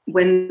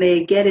 when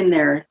they get in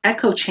their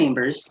echo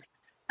chambers,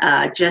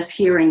 just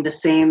hearing the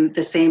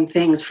same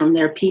things from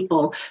their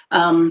people,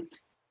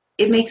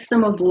 it makes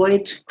them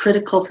avoid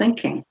critical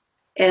thinking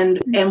and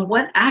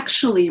what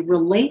actually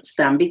relates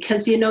them.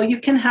 Because you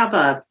can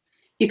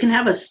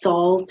have a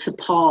Saul to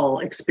Paul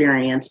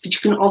experience, but you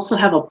can also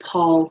have a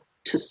Paul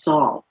to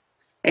Saul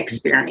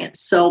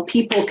experience. So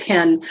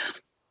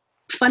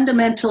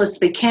fundamentalists,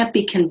 they can't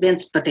be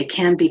convinced, but they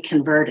can be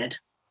converted.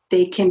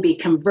 They can be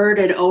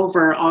converted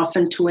over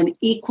often to an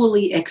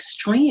equally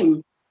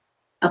extreme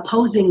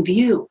opposing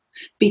view,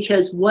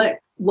 because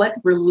what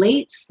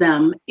relates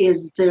them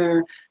is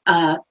their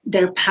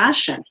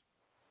passion.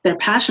 Their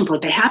passion for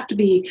it. They have to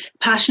be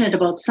passionate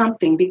about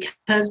something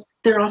because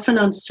they're often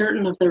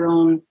uncertain of their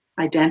own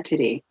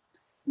identity.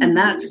 And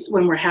that's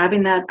when we're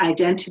having that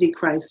identity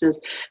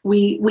crisis,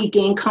 we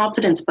gain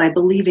confidence by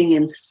believing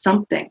in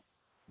something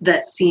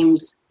that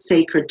seems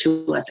sacred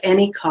to us.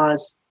 Any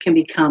cause can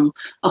become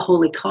a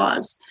holy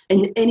cause,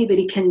 and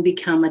anybody can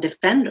become a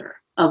defender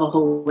of a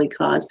holy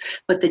cause.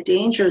 But the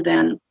danger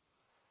then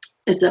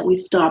is that we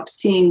stop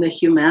seeing the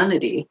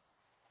humanity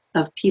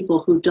of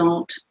people who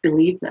don't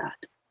believe that.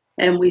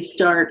 And we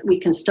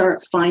can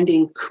start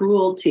finding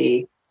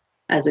cruelty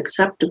as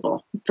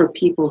acceptable for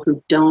people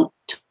who don't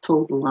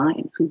toe the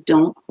line, who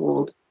don't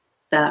hold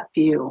that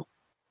view.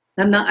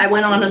 I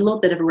went on a little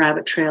bit of a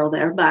rabbit trail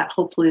there, but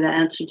hopefully that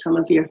answered some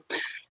of your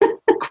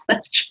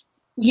questions.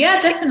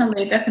 Yeah,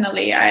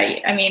 definitely.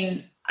 I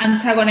mean,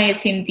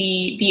 antagonizing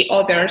the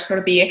others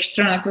or the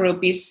external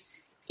group is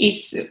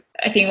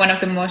I think one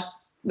of the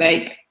most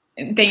like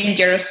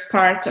dangerous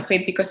parts of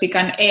it, because it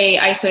can A,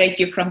 isolate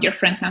you from your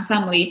friends and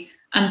family,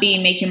 and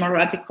B, make you more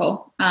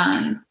radical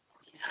and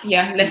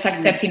less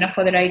accepting of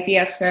other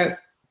ideas. So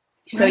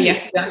right.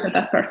 Yeah, you answered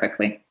that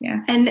perfectly.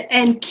 Yeah.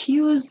 And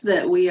cues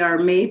that we are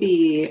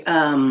maybe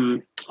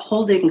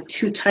holding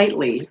too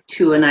tightly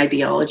to an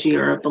ideology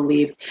or a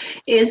belief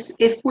is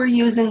if we're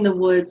using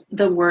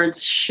the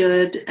words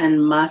should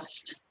and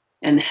must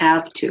and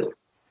have to,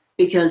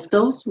 because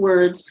those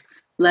words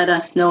let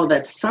us know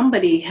that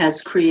somebody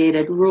has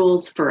created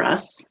rules for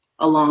us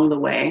along the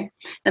way,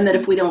 and that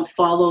if we don't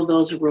follow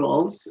those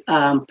rules,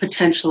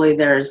 potentially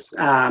there's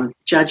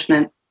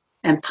judgment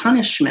and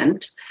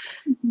punishment.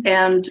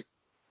 And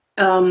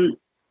then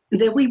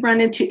we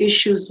run into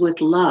issues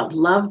with love.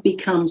 Love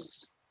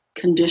becomes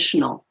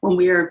conditional when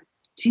we are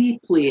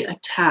deeply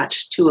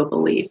attached to a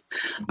belief.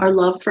 Our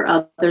love for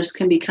others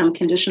can become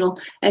conditional,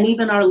 and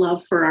even our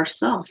love for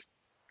ourselves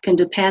can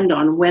depend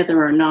on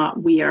whether or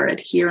not we are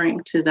adhering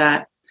to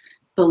that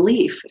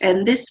belief.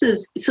 And this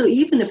is, so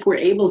even if we're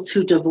able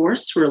to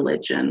divorce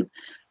religion,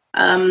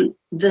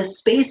 the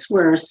space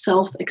where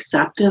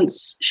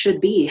self-acceptance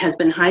should be has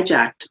been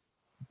hijacked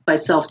by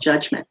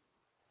self-judgment.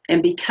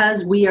 And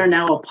because we are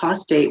now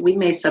apostate, we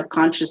may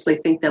subconsciously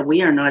think that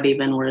we are not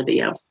even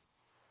worthy of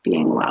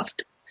being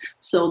loved.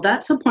 So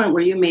that's a point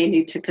where you may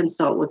need to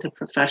consult with a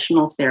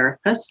professional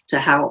therapist to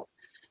help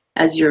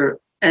as you're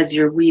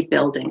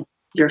rebuilding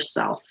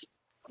yourself.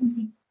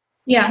 Mm-hmm.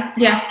 Yeah,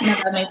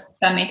 no,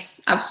 that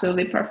makes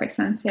absolutely perfect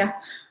sense. Yeah.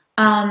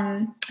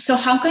 So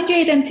how can you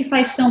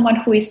identify someone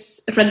who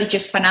is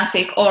religious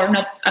fanatic or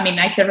not? I mean,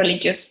 I say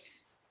religious,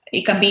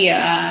 it can be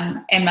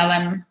an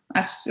MLM,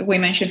 as we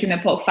mentioned in the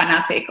poll,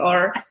 fanatic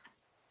or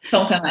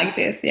something like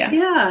this. Yeah.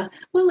 Yeah.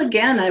 Well,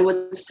 again, I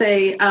would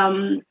say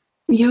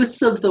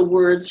use of the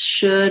words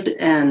should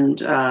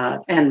and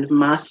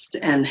must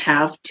and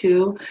have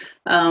to.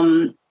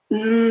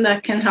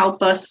 That can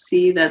help us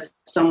see that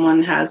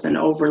someone has an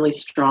overly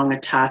strong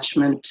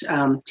attachment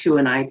to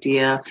an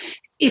idea.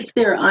 If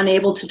they're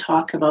unable to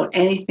talk about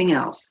anything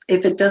else,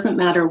 if it doesn't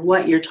matter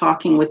what you're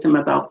talking with them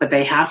about, but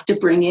they have to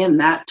bring in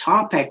that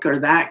topic or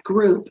that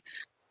group,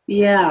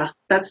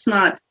 that's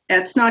not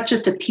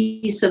just a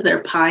piece of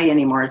their pie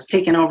anymore. It's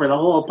taken over the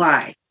whole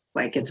pie.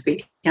 Like it's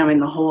becoming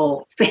the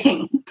whole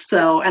thing.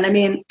 So, and I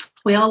mean,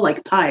 we all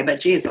like pie, but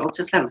geez, I'll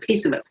just have a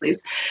piece of it,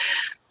 please.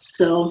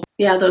 So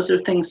those are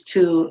things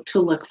to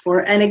look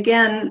for. And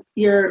again,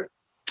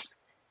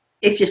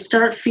 if you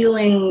start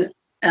feeling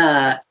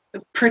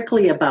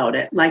prickly about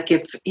it. Like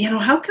if,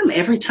 how come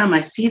every time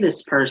I see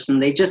this person,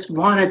 they just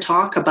want to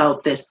talk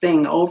about this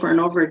thing over and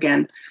over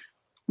again?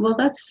 Well,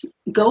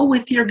 go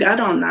with your gut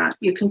on that.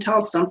 You can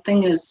tell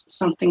something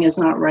is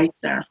not right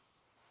there.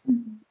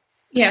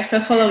 Yeah. So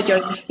follow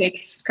your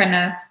instincts kind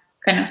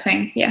of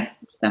thing. Yeah.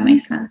 That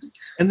makes sense.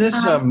 And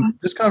this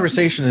this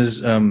conversation is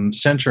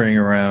centering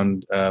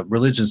around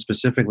religion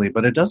specifically,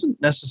 but it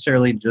doesn't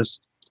necessarily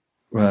just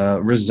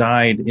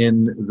reside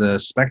in the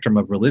spectrum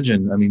of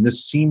religion. I mean,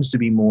 this seems to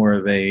be more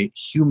of a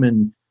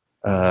human.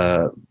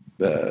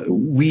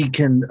 We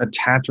can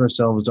attach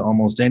ourselves to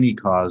almost any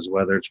cause,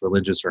 whether it's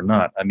religious or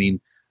not. I mean,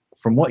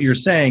 from what you're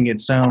saying, it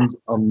sounds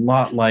a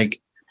lot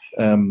like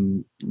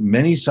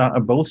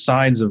both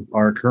sides of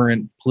our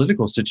current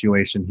political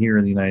situation here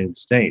in the United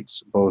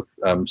States, both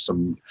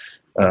some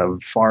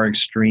far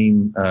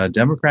extreme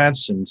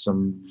Democrats and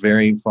some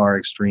very far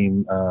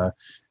extreme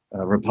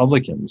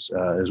Republicans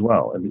as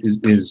well.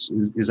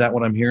 Is that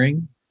what I'm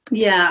hearing?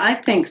 Yeah, I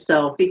think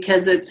so,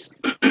 because it's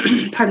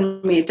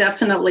pardon me,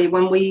 definitely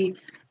when we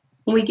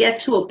get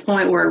to a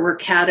point where we're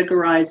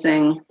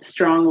categorizing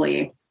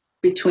strongly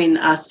between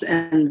us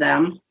and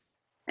them,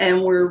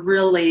 and we're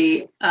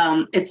really,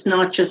 it's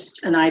not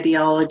just an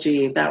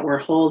ideology that we're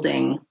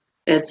holding,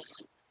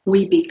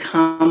 we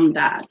become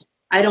that.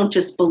 I don't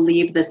just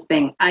believe this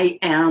thing, I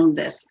am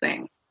this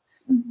thing.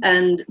 Mm-hmm.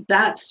 And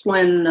that's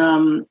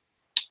when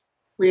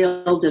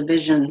real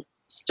division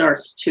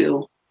starts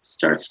to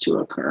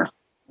occur.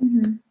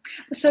 Mm-hmm.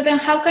 So then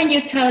how can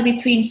you tell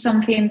between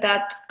something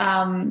that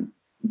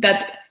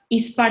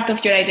is part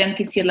of your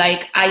identity,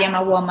 like I am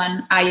a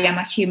woman, I am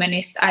a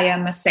humanist, I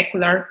am a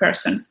secular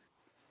person,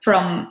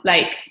 from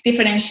like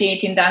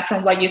differentiating that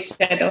from what you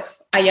said of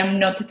I am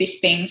not these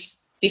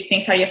things. These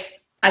things are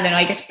just, I don't know,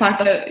 I guess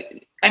part of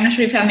I'm not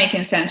sure if I'm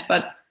making sense,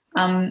 but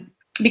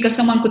because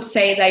someone could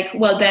say like,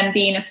 well, then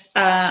being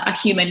a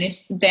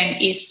humanist then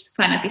is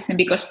fanaticism,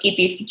 because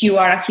you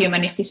are a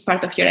humanist, is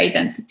part of your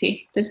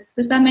identity. Does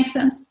that make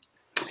sense?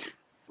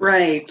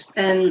 Right.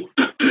 And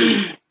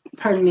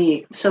pardon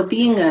me. So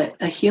being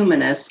a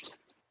humanist,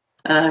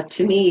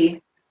 to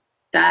me,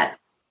 that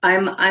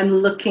I'm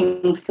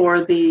hoping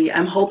for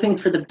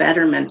the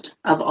betterment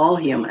of all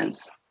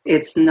humans.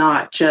 It's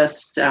not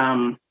just,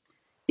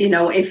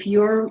 if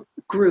your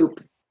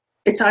group,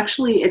 it's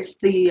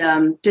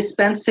the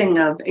dispensing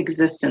of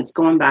existence,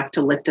 going back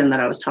to Lipton that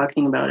I was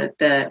talking about at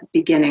the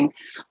beginning.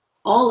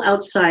 All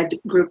outside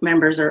group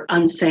members are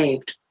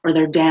unsaved or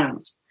they're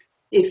damned.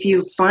 If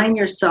you find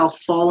yourself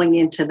falling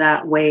into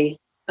that way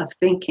of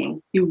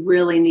thinking, you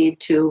really need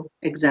to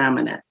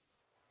examine it.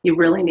 You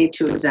really need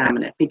to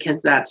examine it,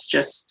 because that's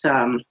just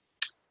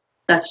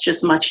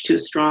much too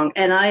strong.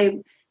 And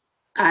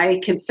I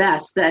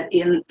confess that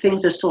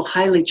things are so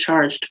highly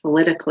charged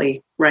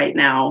politically right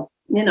now,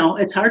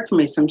 it's hard for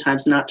me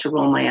sometimes not to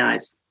roll my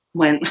eyes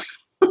when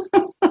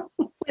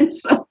when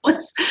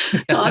someone's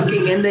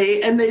talking and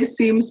they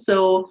seem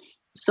so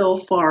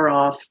far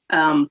off.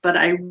 But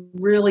I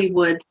really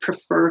would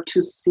prefer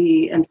to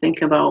see and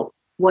think about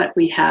what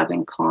we have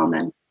in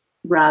common,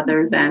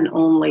 rather than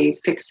only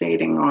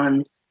fixating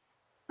on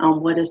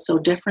what is so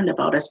different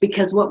about us.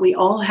 Because what we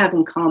all have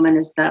in common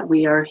is that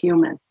we are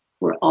human.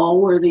 We're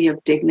all worthy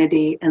of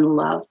dignity and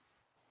love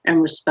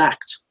and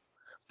respect.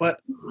 But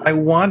I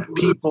want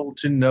people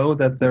to know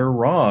that they're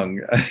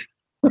wrong.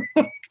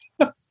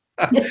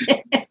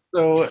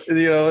 So,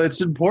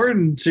 it's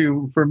important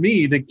for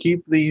me to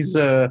keep these,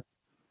 to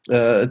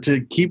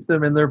keep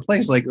them in their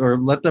place, or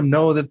let them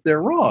know that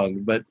they're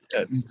wrong. But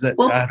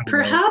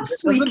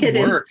perhaps we could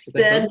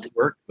instead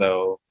work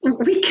though.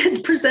 We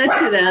could present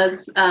it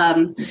as,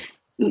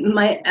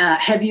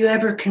 have you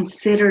ever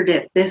considered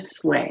it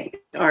this way?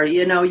 Or,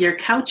 you're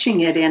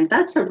couching it in,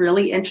 that's a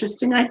really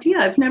interesting idea.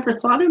 I've never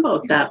thought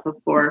about that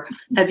before.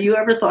 Have you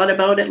ever thought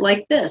about it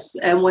like this?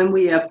 And when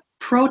we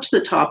approach the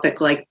topic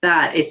like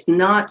that, it's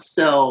not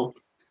so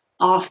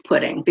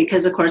off-putting,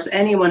 because, of course,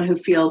 anyone who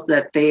feels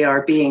that they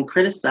are being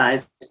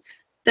criticized,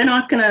 they're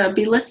not going to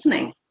be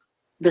listening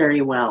very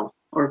well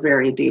or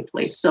very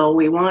deeply. So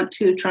we want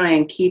to try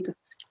and keep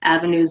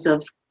avenues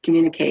of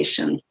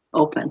communication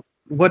open.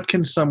 What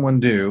can someone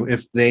do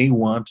if they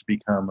want to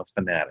become a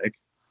fanatic?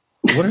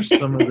 What are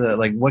some of the,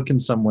 what can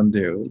someone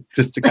do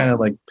just to kind of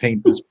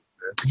paint this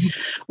picture?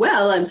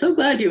 Well, I'm so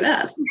glad you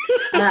asked.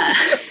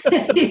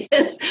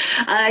 Yes,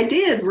 I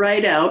did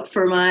write out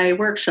for my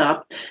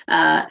workshop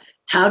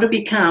how to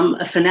become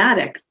a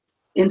fanatic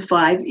in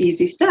 5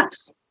 easy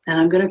steps.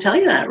 And I'm going to tell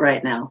you that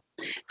right now.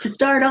 To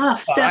start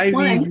off, step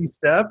 1. 5 easy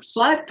steps?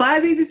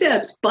 5 easy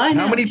steps.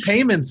 How many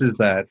payments is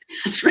that?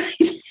 That's right.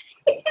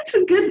 It's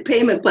a good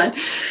payment plan.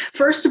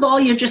 First of all,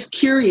 you're just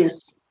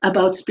curious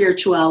about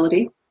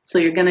spirituality, so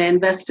you're going to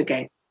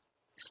investigate.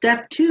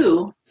 Step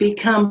 2,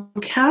 become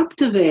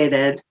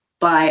captivated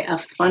by a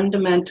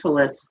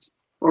fundamentalist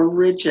or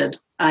rigid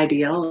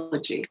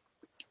ideology.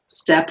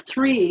 Step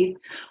 3,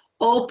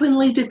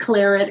 openly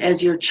declare it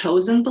as your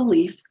chosen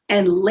belief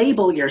and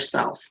label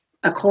yourself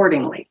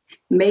accordingly.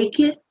 Make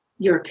it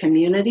your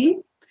community,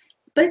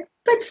 but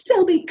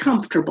still be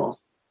comfortable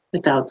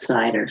with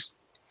outsiders.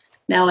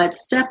 Now at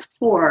step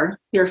 4,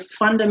 your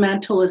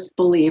fundamentalist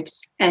beliefs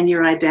and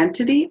your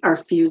identity are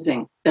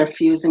fusing. They're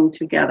fusing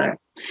together.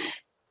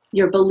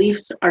 Your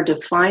beliefs are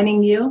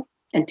defining you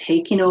and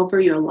taking over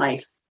your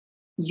life.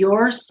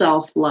 Your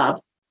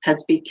self-love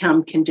has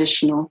become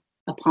conditional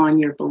upon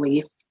your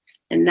belief.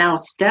 And now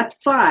step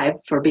 5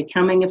 for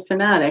becoming a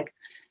fanatic,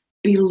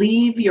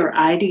 believe your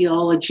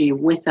ideology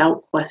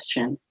without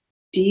question.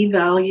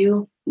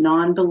 Devalue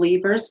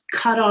non-believers,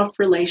 cut off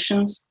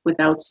relations with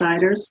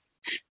outsiders,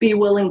 be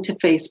willing to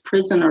face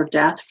prison or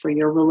death for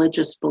your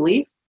religious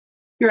belief.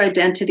 Your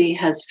identity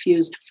has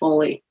fused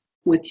fully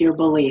with your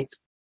belief,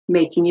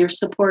 making your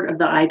support of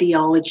the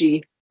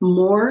ideology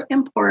more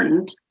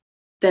important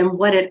than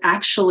what it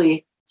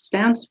actually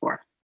stands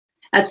for.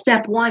 At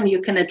step 1,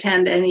 you can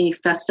attend any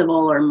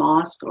festival or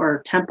mosque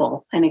or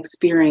temple and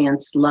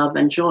experience love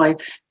and joy.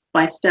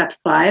 By step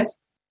 5,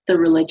 the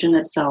religion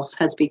itself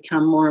has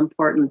become more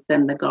important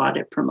than the God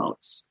it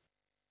promotes.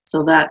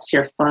 So that's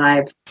your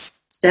 5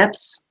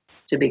 steps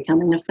to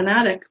becoming a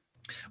fanatic.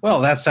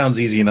 Well, that sounds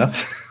easy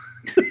enough.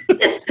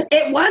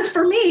 It was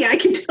for me, I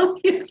can tell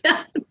you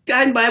that.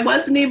 I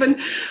wasn't even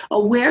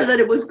aware that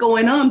it was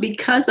going on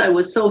because I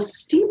was so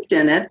steeped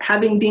in it,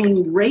 having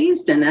been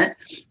raised in it.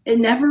 It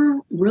never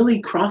really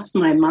crossed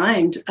my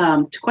mind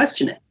to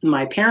question it.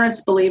 My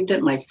parents believed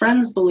it. My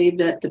friends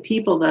believed it. The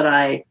people that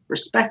I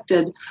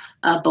respected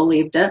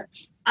believed it.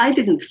 I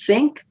didn't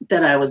think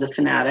that I was a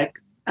fanatic.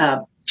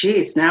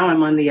 Now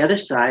I'm on the other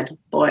side.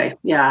 Boy,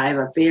 yeah, I have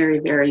a very,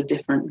 very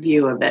different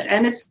view of it.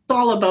 And it's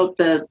all about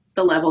the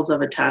levels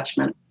of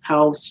attachment,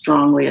 how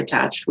strongly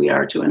attached we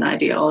are to an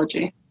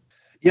ideology.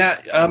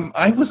 Yeah,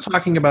 I was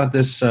talking about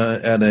this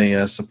at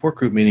a support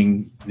group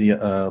meeting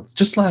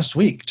just last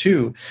week,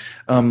 too.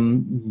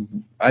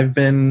 I've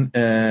been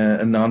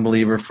a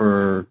non-believer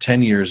for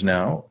 10 years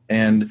now,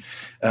 and,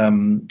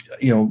 kind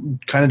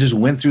of just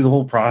went through the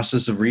whole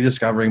process of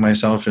rediscovering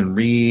myself and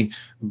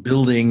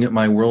rebuilding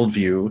my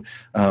worldview.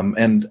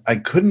 And I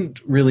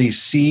couldn't really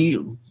see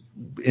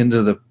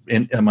into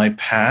my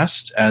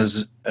past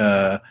as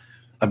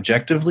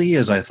objectively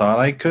as I thought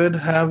I could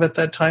have at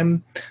that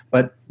time.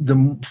 But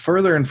the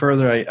further and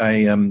further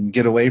I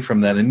get away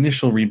from that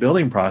initial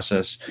rebuilding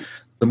process,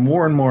 the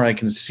more and more I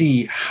can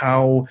see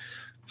how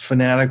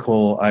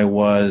fanatical I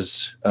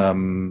was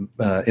in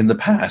the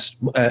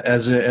past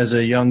as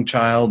a young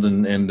child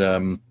and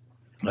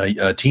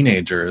a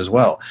teenager as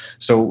well.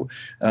 So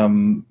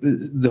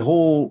the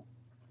whole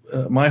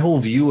my whole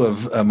view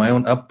of my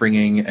own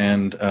upbringing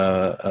and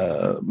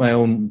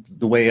the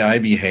way I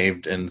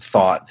behaved and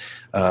thought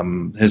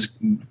has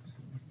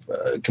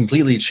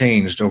completely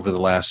changed over the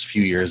last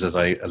few years as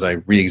I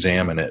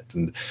re-examine it.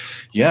 And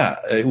yeah,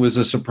 it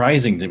was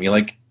surprising to me.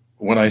 Like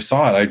when I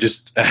saw it,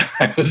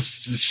 I was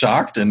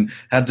shocked and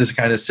had to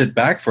kind of sit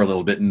back for a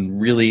little bit and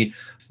really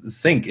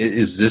think: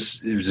 is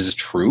this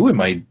true?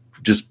 Am I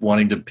just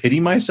wanting to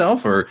pity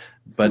myself?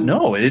 But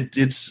no, it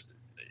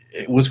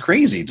was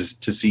crazy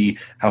to see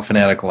how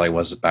fanatical I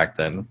was back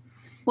then.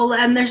 Well,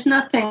 and there's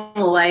nothing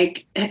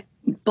like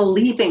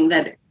believing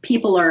that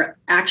people are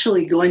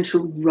actually going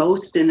to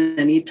roast in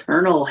an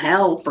eternal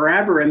hell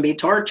forever and be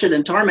tortured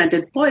and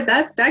tormented. Boy,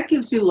 that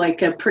gives you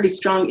like a pretty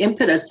strong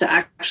impetus to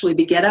actually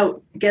get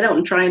out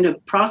and trying to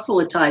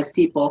proselytize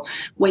people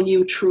when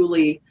you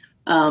truly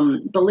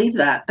believe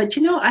that. But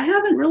I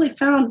haven't really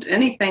found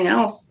anything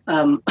else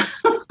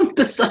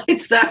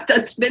besides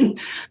that's been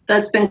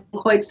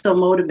quite so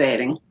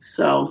motivating.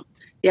 So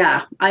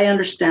yeah, I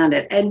understand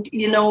it. And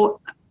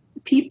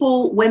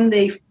people when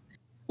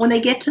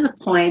they get to the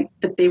point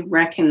that they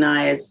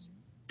recognize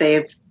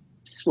they've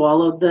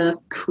swallowed the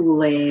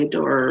Kool-Aid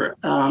or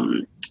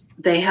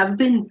they have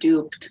been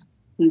duped,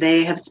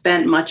 they have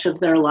spent much of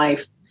their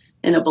life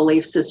in a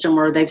belief system,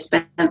 or they've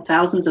spent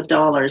thousands of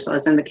dollars,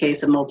 as in the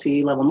case of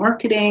multi-level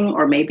marketing,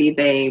 or maybe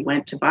they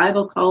went to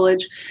Bible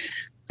college.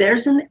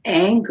 There's an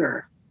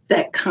anger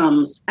that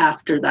comes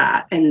after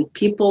that. And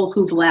people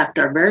who've left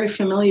are very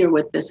familiar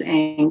with this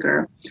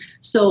anger.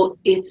 So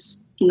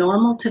it's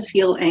normal to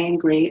feel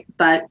angry,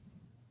 but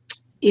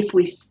if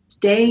we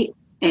stay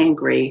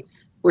angry,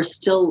 we're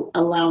still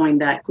allowing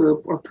that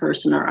group or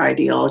person or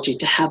ideology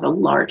to have a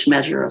large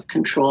measure of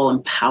control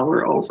and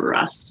power over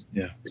us.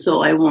 Yeah.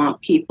 So I want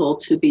people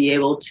to be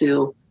able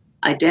to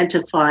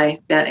identify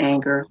that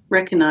anger,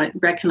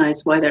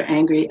 recognize why they're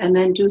angry, and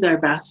then do their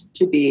best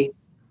to be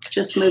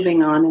just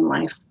moving on in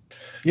life.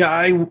 Yeah,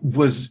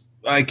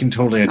 I can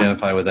totally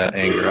identify with that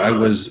anger. I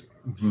was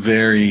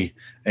very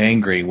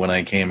angry when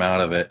I came out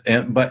of it.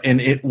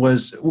 And it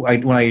was,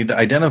 when I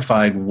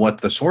identified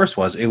what the source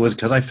was, it was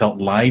because I felt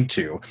lied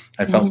to.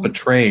 I felt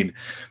betrayed.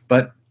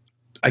 But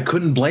I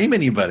couldn't blame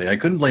anybody. I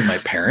couldn't blame my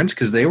parents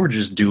because they were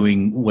just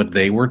doing what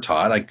they were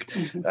taught. I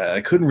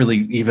couldn't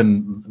really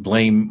even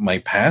blame my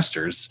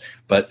pastors,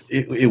 but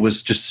it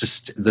was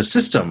just the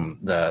system.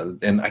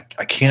 And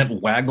I can't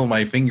waggle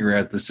my finger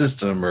at the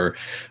system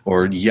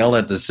or yell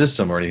at the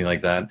system or anything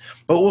like that.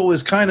 But what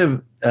was kind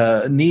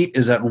of neat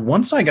is that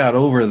once I got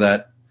over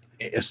that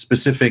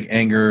specific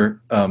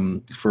anger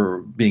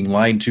for being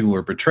lied to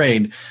or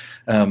betrayed,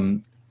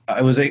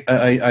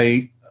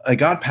 I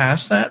got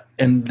past that,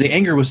 and the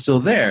anger was still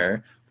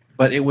there,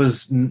 but it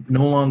was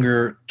no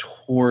longer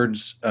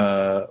towards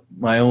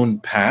my own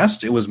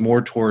past. It was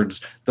more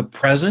towards the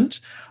present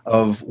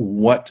of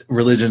what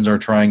religions are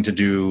trying to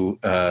do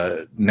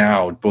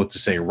now, both to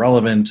stay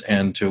relevant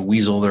and to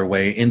weasel their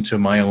way into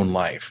my own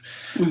life.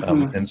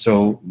 Mm-hmm. And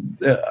so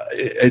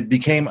it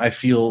became, I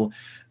feel,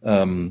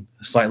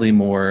 slightly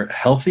more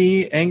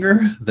healthy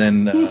anger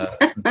than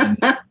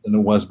it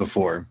was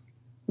before.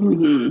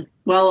 Mm-hmm.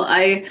 Well,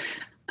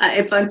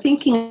 if I'm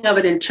thinking of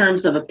it in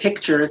terms of a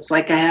picture, it's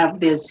like I have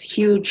these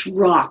huge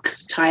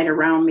rocks tied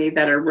around me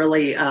that are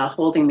really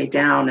holding me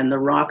down, and the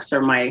rocks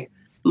are my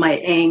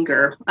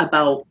anger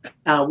about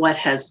what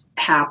has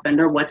happened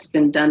or what's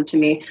been done to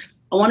me.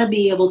 I want to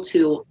be able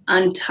to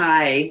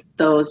untie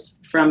those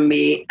from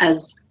me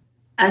as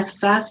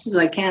fast as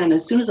I can and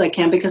as soon as I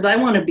can, because I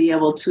want to be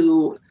able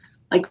to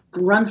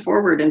run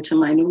forward into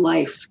my new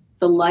life,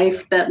 the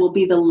life that will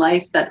be the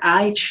life that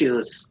I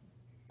choose,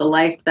 the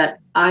life that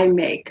I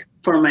make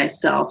for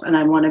myself, and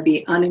I want to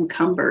be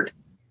unencumbered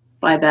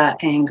by that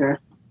anger.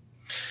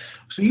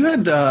 So you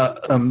had,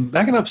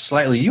 backing up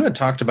slightly, you had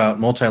talked about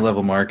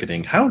multi-level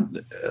marketing. How,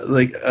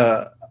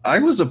 I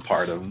was a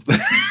part of,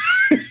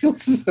 I feel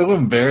so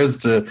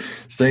embarrassed to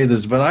say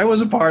this, but I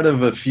was a part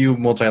of a few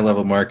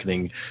multi-level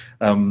marketing.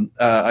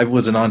 I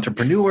was an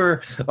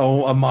entrepreneur.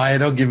 Oh, Amaya,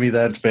 don't give me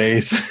that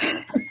face.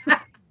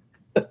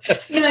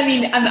 I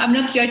mean, I'm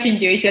not judging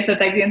you. It's just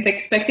that I didn't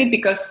expect it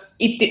because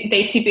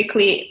they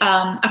typically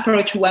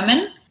approach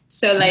women.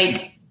 So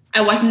I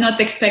was not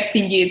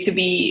expecting you to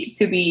be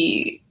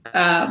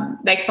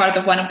part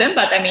of one of them.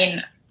 But I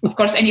mean, of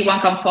course,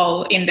 anyone can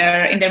fall in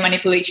their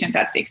manipulation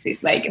tactics.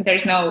 It's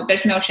there's no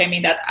shame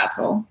in that at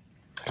all.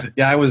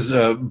 Yeah, I was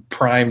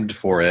primed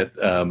for it.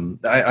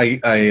 I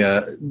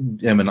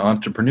am an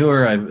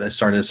entrepreneur. I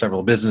started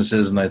several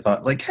businesses, and I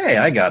thought, hey,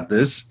 I got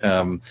this,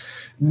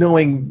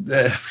 knowing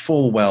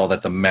full well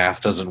that the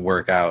math doesn't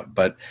work out.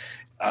 But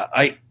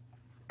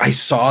I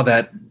saw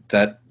that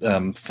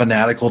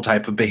fanatical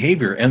type of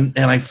behavior, and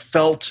I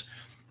felt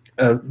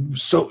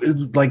so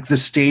like the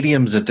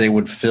stadiums that they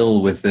would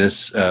fill with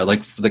this,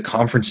 like the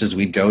conferences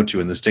we'd go to,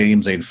 and the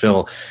stadiums they'd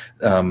fill.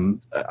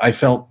 I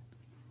felt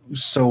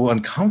so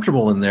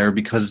uncomfortable in there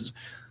because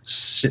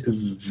so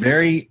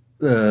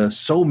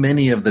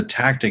many of the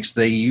tactics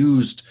they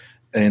used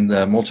in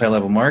the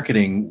multi-level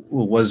marketing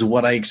was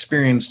what I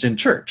experienced in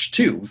church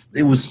too.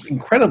 It was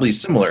incredibly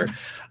similar.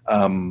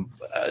 And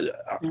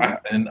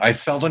I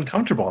felt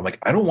uncomfortable. I'm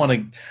I don't want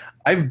to,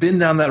 I've been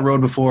down that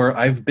road before.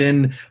 I've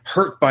been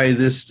hurt by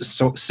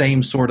this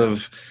same sort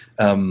of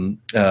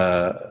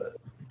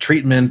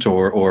treatment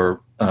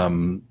or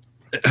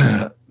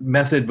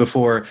method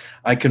before.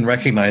 I can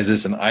recognize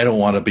this, and I don't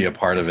want to be a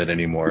part of it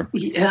anymore.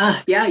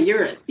 Yeah,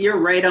 you're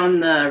right on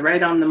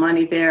the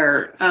money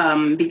there,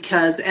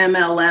 because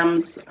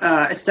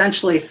MLMs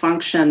essentially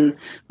function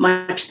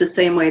much the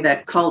same way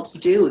that cults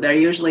do. They're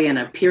usually in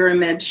a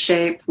pyramid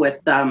shape with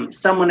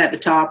someone at the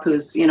top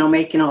who's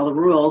making all the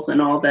rules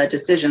and all the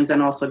decisions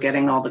and also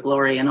getting all the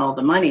glory and all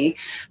the money,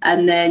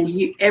 and then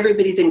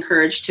everybody's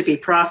encouraged to be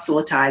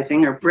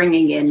proselytizing or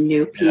bringing in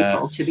new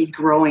people to be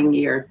growing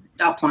your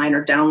upline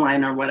or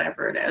downline or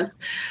whatever it is.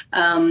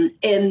 And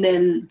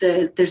then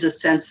there's a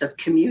sense of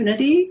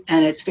community,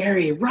 and it's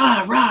very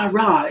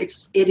rah.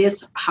 It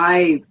is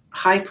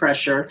high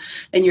pressure,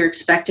 and you're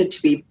expected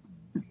to be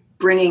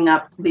bringing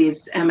up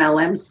these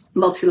MLMs,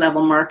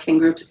 multi-level marketing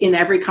groups, in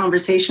every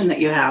conversation that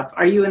you have.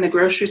 Are you in the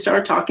grocery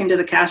store talking to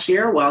the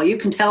cashier? Well, you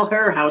can tell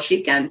her how she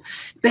can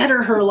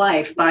better her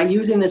life by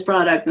using this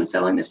product and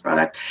selling this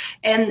product.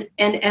 And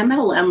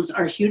MLMs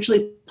are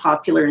hugely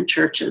popular in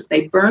churches.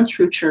 They burn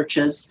through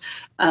churches.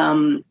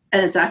 And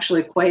it's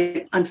actually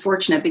quite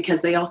unfortunate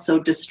because they also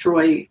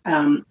destroy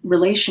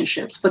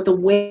relationships. But the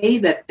way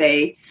that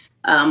they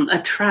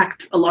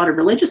attract a lot of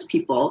religious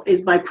people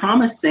is by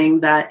promising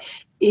that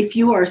if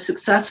you are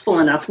successful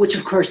enough, which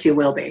of course you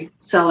will be,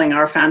 selling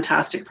our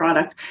fantastic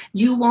product,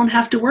 you won't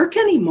have to work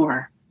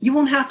anymore. You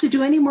won't have to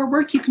do any more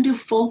work. You can do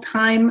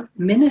full-time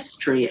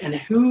ministry. And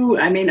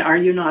are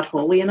you not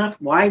holy enough?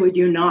 Why would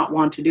you not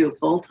want to do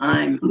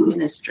full-time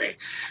ministry?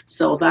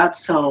 So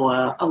that's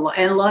how a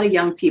lot of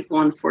young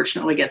people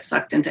unfortunately get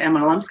sucked into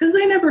MLMs because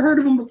they never heard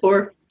of them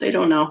before. They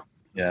don't know.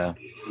 Yeah.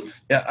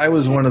 Yeah, I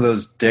was one of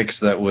those dicks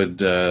that would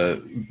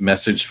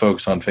message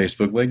folks on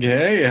Facebook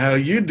hey, how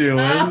you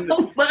doing?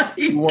 Oh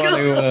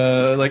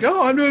my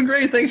God. I'm doing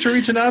great. Thanks for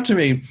reaching out to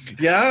me.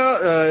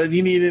 Yeah,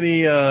 you need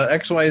any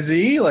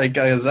XYZ?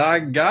 I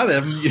got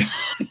him.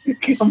 You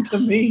come to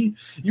me.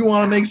 You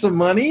want to make some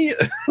money?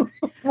 Oh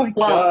my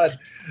God.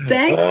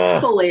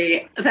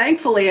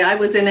 Thankfully, I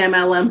was in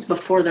MLMs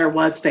before there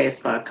was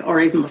Facebook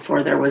or even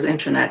before there was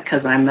internet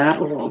because I'm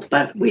that old.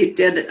 But we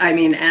did,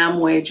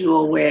 Amway,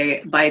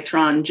 Jewelway,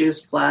 Bytron,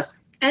 Juice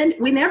Plus, and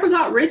we never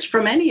got rich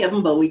from any of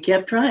them, but we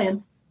kept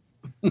trying.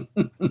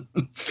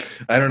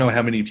 I don't know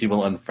how many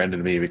people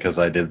unfriended me because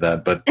I did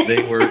that, but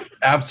they were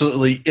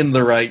absolutely in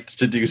the right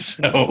to do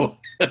so.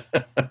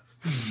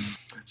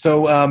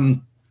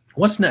 So,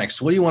 What's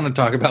next? What do you want to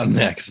talk about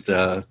next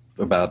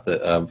about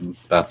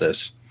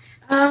this?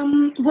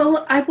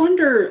 Well, I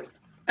wonder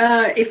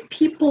if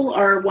people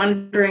are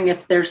wondering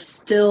if they're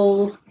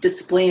still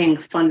displaying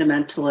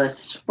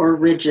fundamentalist or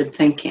rigid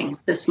thinking.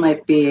 This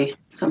might be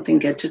something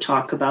good to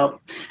talk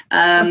about.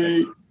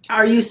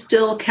 Are you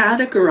still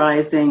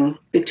categorizing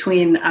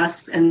between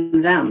us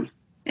and them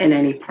in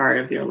any part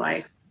of your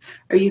life?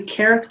 Are you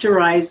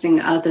characterizing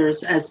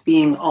others as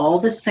being all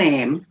the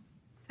same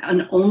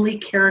and only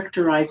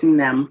characterizing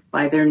them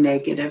by their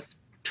negative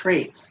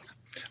traits?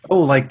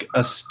 Oh, like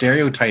a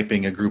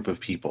stereotyping a group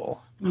of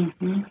people.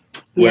 Mm-hmm.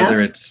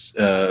 Whether it's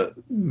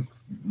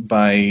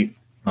by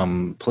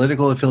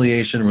political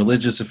affiliation,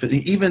 religious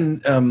affiliation,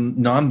 even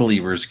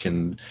non-believers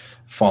can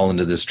fall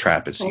into this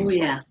trap, it seems.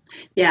 Oh,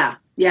 yeah.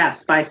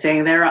 Yes, by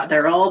saying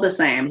they're all the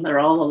same. They're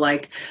all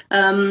alike.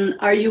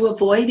 Are you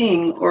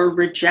avoiding or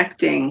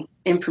rejecting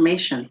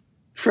information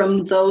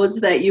from those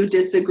that you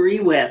disagree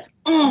with?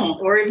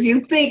 Or if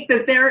you think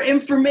that their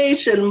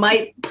information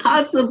might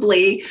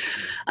possibly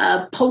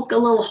poke a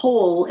little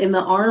hole in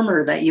the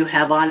armor that you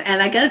have on.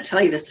 And I got to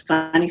tell you this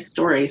funny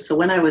story. So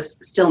when I was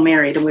still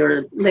married and we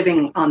were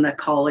living on the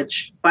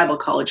Bible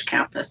college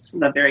campus,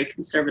 a very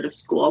conservative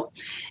school,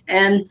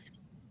 and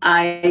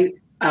I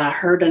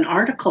heard an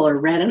article or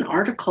read an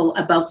article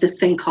about this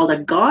thing called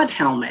a God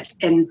helmet,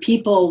 and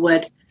people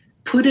would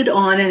put it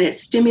on and it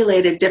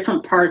stimulated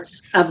different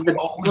parts of the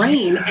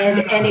brain,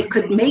 and it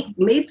could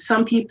made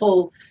some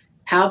people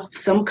have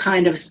some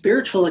kind of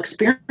spiritual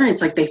experience,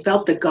 like they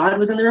felt that God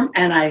was in the room.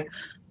 And I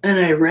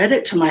read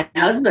it to my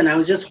husband. I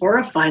was just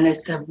horrified. I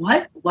said,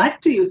 what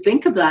do you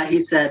think of that? He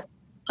said,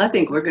 I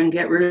think we're going to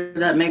get rid of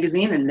that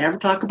magazine and never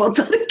talk about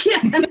that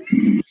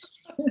again.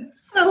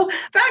 So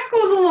that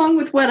goes along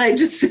with what I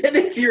just said.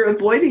 If you're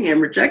avoiding and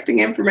rejecting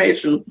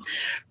information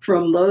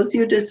from those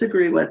you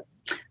disagree with.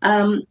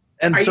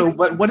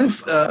 What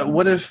if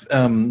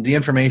the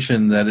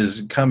information that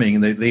is coming,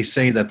 they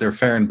say that they're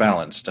fair and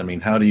balanced? I mean,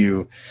 how do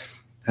you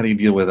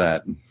deal with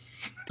that?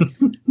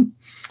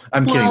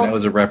 I'm kidding. That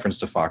was a reference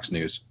to Fox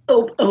News.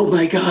 Oh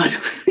my God.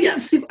 Yeah.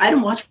 See, I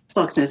don't watch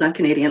Fox News. I'm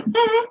Canadian.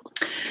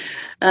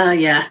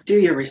 Yeah. Do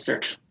your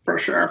research for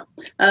sure.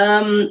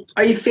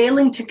 Are you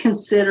failing to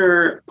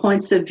consider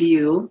points of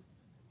view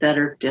that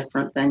are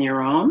different than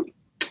your own?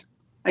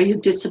 Are you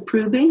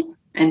disapproving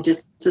and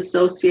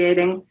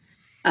disassociating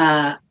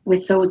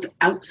with those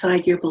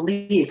outside your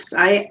beliefs?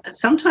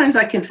 Sometimes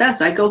I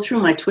confess, I go through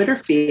my Twitter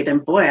feed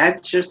and boy, I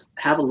just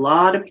have a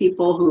lot of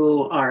people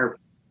who are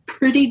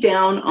pretty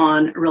down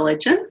on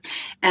religion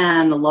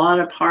and a lot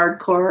of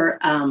hardcore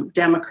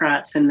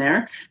Democrats in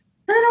there.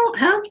 I don't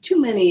have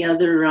too many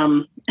other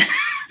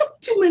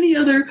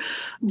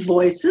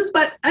voices,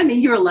 but I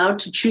mean, you're allowed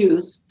to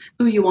choose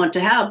who you want to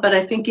have. But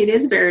I think it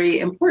is very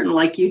important,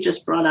 like you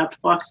just brought up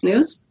Fox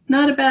News,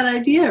 not a bad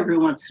idea every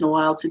once in a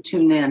while to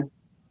tune in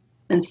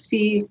and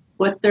see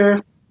what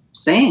they're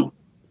saying.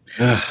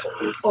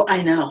 Oh,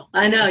 I know.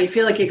 You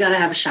feel like you got to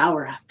have a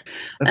shower after.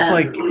 That's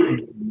like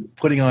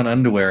putting on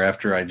underwear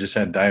after I just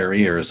had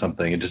diarrhea or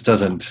something. It just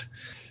doesn't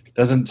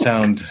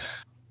sound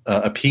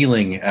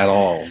appealing at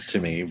all to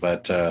me.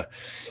 But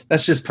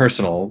that's just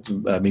personal,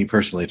 me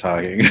personally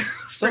talking.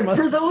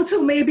 For those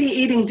who may be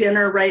eating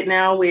dinner right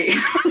now, we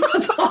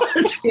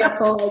apologize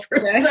for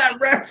that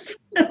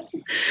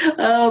reference.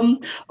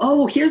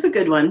 Here's a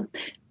good one.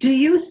 Do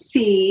you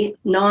see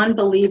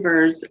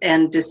non-believers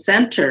and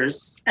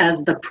dissenters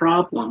as the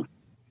problem?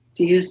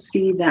 Do you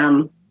see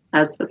them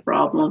as the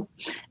problem?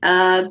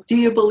 Do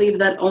you believe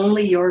that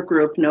only your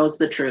group knows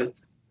the truth?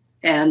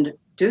 And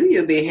do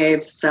you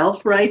behave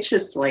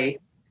self-righteously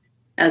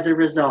as a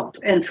result?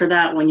 And for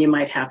that one, you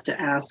might have to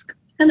ask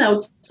an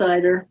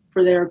outsider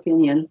for their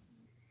opinion.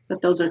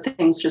 But those are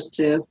things just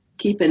to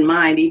keep in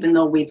mind, even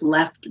though we've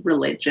left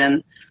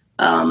religion.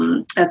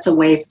 That's a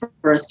way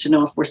for us to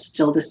know if we're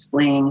still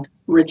displaying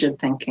rigid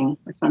thinking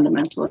or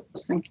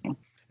fundamentalist thinking.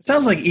 It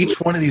sounds like each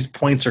one of these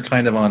points are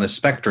kind of on a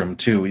spectrum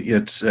too.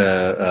 It's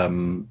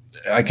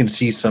I can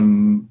see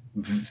some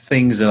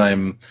things that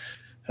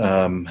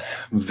I'm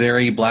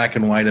very black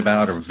and white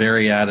about or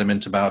very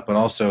adamant about, but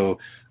also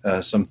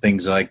some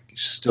things that I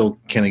still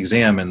can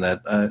examine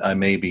that I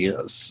may be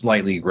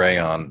slightly gray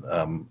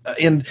on.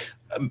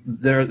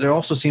 There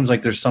also seems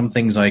like there's some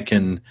things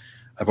I've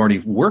already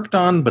worked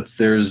on, but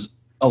there's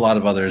a lot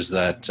of others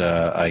that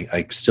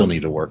I still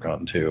need to work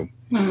on too.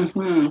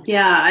 Mm-hmm.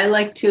 Yeah, I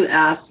like to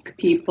ask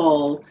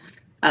people,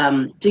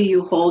 do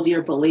you hold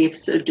your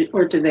beliefs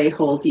or do they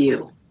hold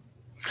you?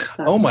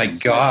 Oh my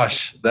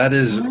gosh, that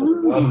is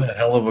one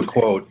hell of a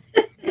quote.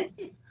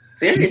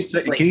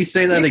 Seriously. Can you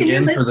say that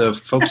again for the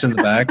folks in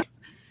the back?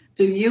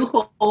 Do you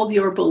hold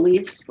your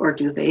beliefs or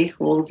do they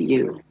hold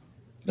you?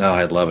 Oh,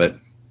 I love it.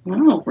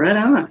 Oh, right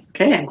on.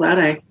 Okay, I'm glad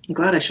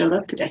I showed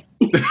up today.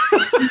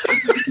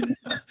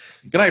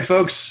 Good night,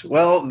 folks.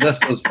 Well, this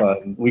was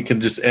fun. We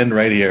can just end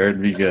right here and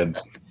be good.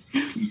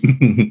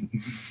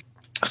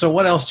 So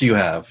what else do you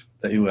have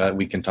that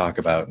we can talk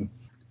about?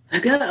 I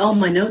got all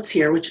my notes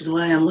here, which is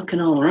why I'm looking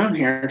all around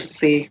here to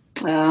see.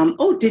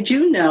 Did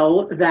you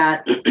know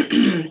that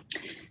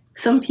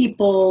some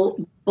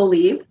people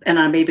believe, and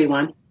I may be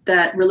one,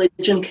 that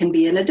religion can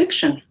be an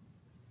addiction.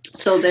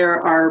 So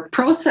there are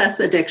process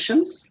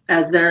addictions,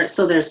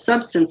 so there's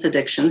substance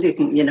addictions.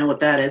 You know what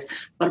that is.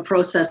 But a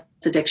process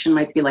addiction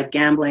might be like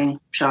gambling,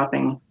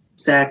 shopping,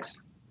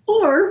 sex,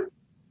 or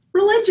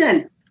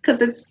religion,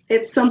 because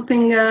it's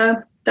something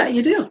that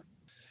you do.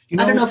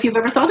 I don't know if you've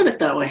ever thought of it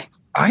that way.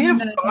 I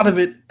have thought of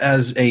it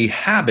as a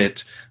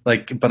habit,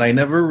 but I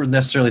never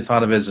necessarily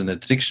thought of it as an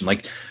addiction.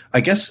 Like,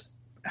 I guess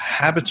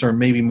habits are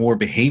maybe more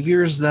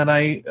behaviors that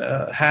I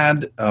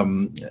had,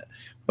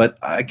 but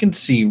I can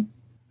see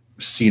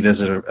it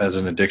as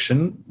an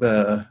addiction.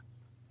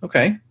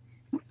 Okay.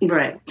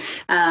 Right.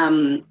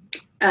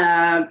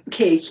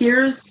 Okay,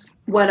 here's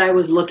what I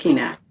was looking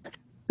at.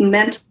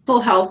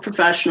 Mental health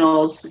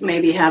professionals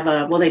maybe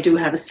they do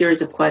have a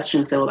series of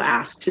questions they will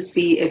ask to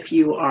see if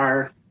you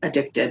are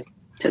addicted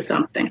to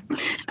something.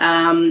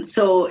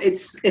 So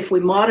if we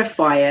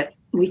modify it,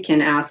 we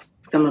can ask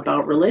them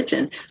about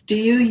religion. Do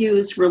you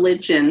use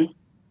religion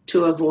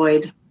to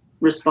avoid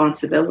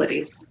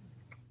responsibilities?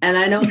 And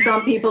I know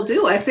some people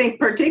do. I think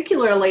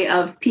particularly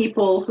of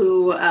people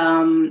who,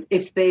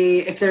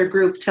 if their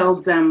group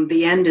tells them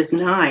the end is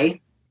nigh,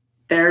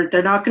 they're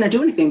not going to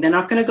do anything. They're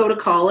not going to go to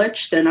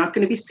college. They're not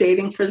going to be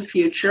saving for the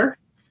future.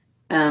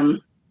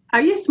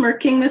 Are you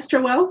smirking,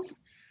 Mr. Wells?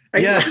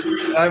 Yes,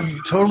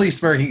 I'm totally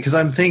smirking because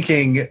I'm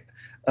thinking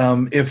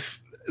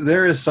if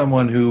there is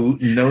someone who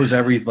knows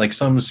everything, like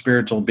some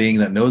spiritual being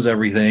that knows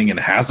everything and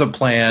has a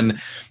plan,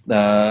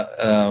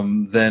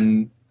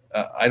 then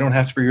I don't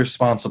have to be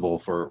responsible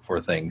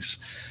for things.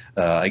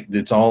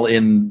 It's all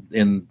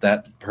in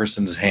that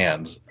person's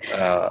hands.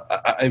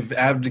 I've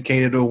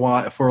advocated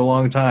for a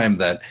long time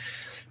that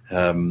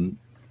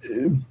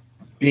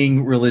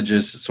being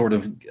religious sort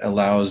of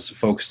allows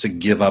folks to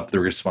give up the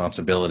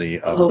responsibility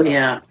of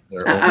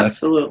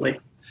absolutely.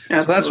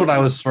 So that's what I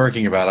was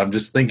smirking about. I'm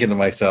just thinking to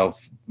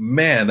myself,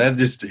 man, that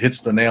just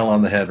hits the nail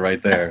on the head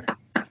right there.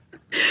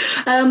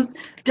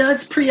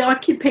 Does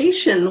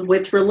preoccupation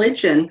with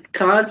religion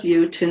cause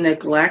you to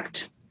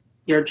neglect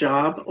your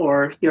job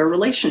or your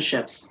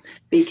relationships?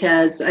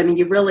 Because, I mean,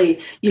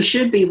 you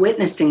should be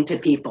witnessing to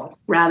people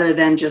rather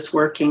than just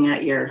working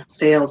at your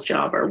sales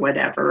job or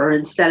whatever, or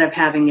instead of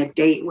having a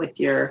date with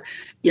your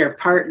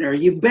partner,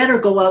 you better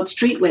go out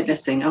street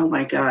witnessing. Oh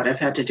my God, I've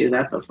had to do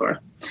that before.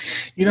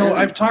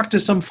 I've talked to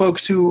some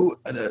folks who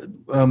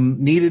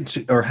needed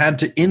to or had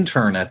to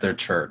intern at their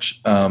church,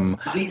 or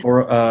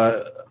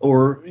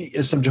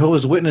some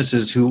Jehovah's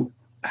Witnesses who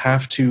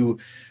have to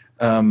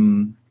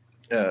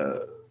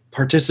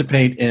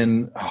participate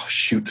in,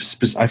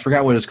 I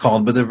forgot what it's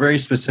called, but the very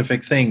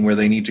specific thing where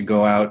they need to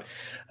go out.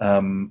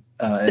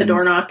 The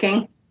door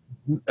knocking?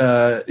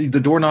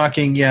 The door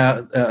knocking,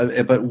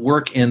 but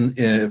work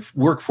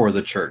for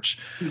the church,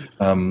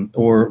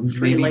 or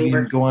maybe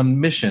even go on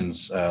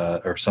missions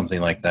or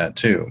something like that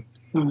too.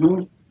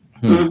 Mm-hmm.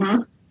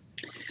 Mm-hmm.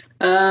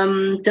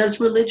 Does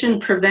religion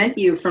prevent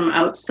you from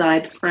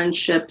outside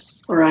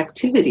friendships or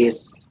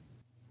activities?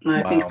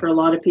 I think for a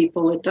lot of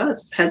people it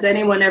does. Has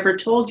anyone ever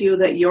told you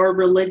that your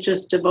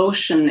religious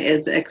devotion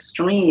is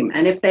extreme?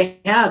 And if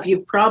they have,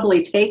 you've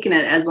probably taken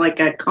it as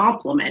like a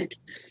compliment.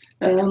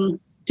 Do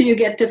you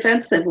get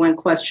defensive when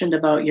questioned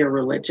about your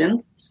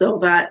religion? So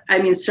that,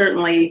 I mean,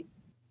 certainly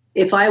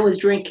if I was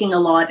drinking a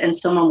lot and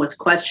someone was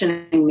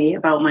questioning me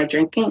about my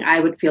drinking, I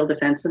would feel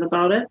defensive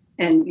about it.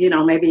 And,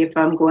 maybe if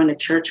I'm going to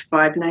church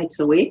 5 nights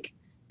a week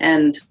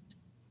and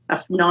a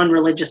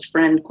non-religious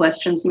friend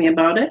questions me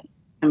about it,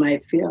 I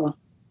might feel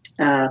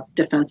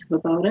defensive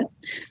about it.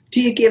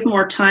 Do you give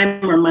more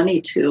time or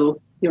money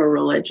to your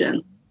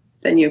religion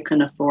than you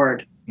can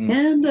afford?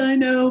 And I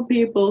know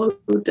people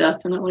who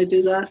definitely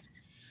do that.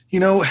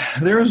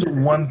 There is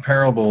one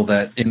parable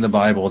that in the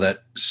Bible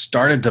that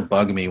started to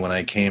bug me when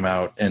I came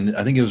out, and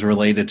I think it was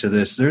related to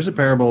this. There's a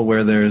parable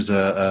where there's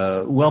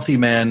a wealthy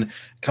man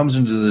comes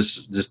into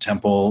this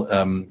temple,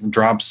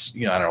 drops,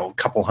 a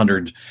couple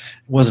hundred, it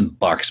wasn't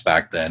bucks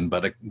back then,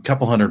 but a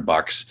couple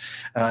 $100.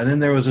 And then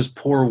there was this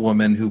poor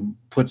woman who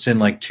puts in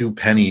like 2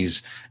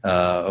 pennies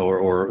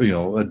or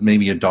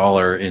maybe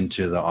 $1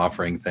 into the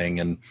offering thing.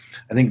 And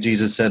I think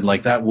Jesus said,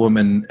 like, that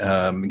woman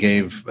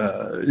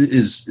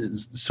is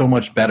so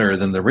much better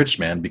than the rich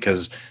man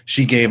because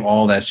she gave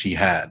all that she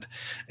had.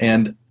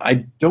 And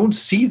I don't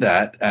see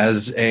that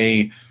as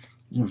a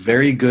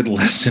very good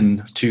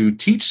lesson to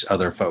teach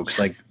other folks.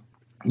 Like,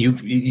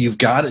 you've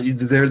got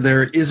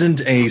there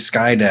isn't a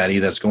sky daddy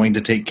that's going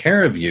to take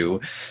care of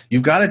you.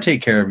 You've got to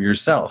take care of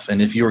yourself.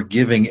 And if you're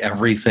giving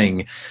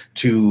everything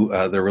to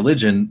the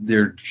religion,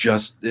 it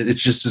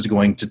just is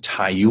going to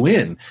tie you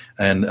in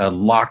and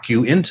lock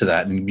you into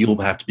that, and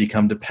you'll have to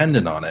become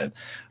dependent on it.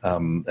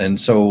 And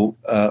so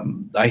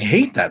I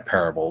hate that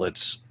parable.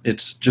 It's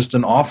just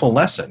an awful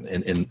lesson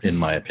in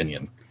my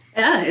opinion.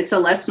 Yeah, it's a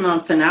lesson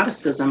on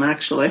fanaticism,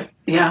 actually.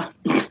 Yeah,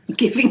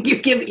 you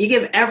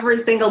give every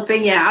single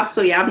thing you have,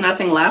 so you have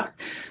nothing left.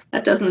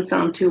 That doesn't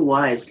sound too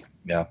wise.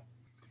 Yeah,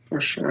 for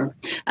sure.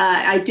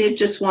 I did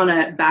just want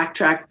to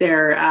backtrack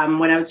there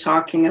when I was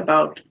talking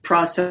about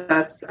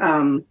process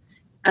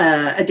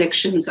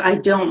addictions. I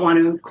don't want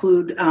to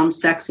include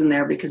sex in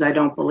there because I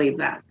don't believe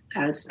that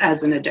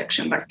as an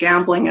addiction. But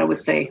gambling, I would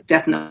say,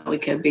 definitely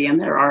could be,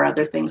 and there are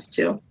other things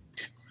too.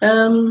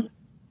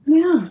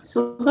 Yeah,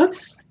 so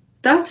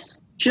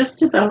that's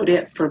just about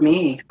it for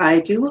me.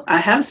 I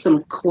have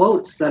some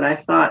quotes that I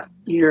thought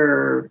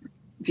your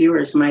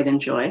viewers might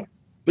enjoy.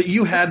 But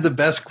you had the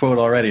best quote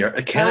already.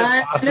 Can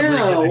it possibly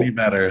get any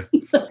better?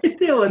 I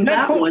know, and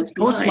that was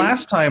quotes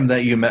last time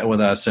that you met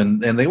with us,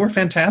 and they were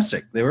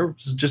fantastic. They were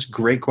just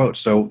great quotes.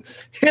 So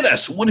hit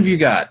us. What have you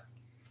got?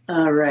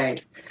 All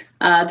right.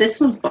 This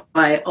one's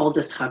by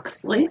Aldous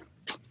Huxley.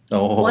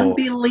 Oh. One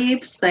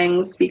believes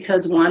things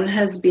because one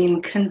has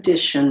been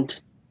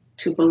conditioned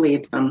to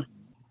believe them.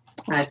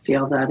 I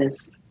feel that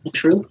is the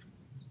truth.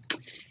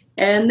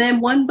 And then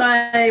one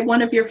by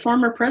one of your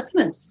former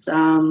presidents,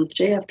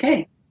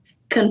 JFK.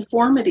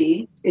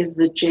 Conformity is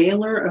the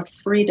jailer of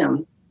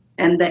freedom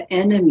and the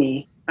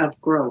enemy of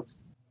growth.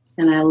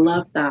 And I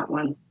love that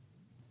one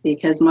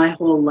because my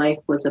whole life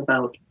was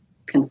about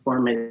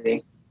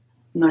conformity.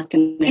 I'm not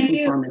going to Can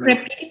conformity. you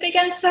repeat it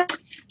again, sir?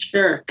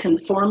 Sure.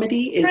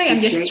 Conformity is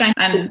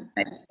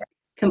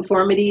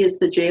conformity is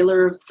the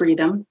jailer of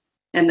freedom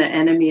and the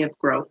enemy of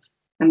growth.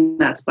 And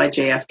that's by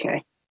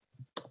JFK.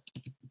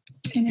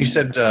 You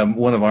said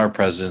one of our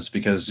presidents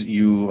because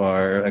you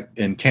are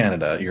in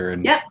Canada. You're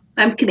in. Yep,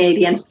 I'm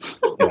Canadian.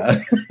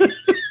 Yeah.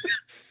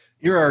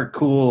 You're our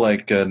cool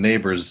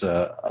neighbors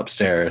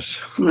upstairs.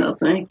 Well,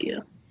 thank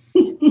you.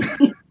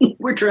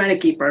 We're trying to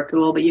keep our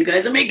cool, but you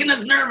guys are making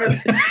us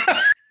nervous.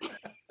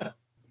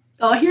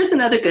 Oh, here's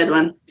another good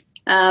one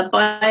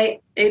by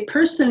a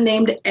person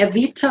named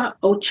Evita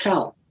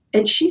Ochel.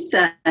 And she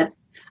said,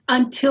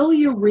 until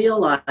you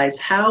realize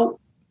how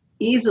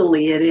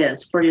easily it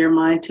is for your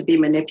mind to be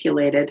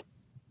manipulated,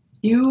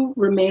 you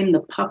remain the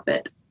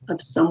puppet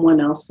of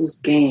someone else's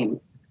game.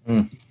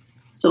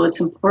 So it's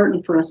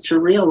important for us to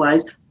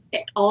realize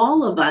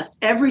all of us,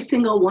 every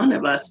single one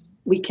of us,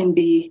 we can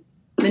be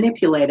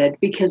manipulated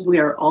because we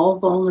are all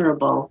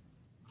vulnerable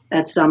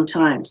at some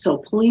time. So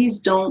please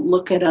don't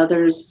look at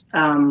others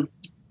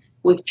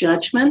with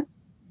judgment.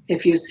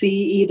 If you see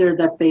either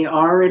that they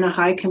are in a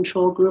high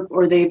control group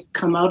or they've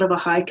come out of a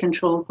high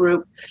control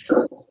group,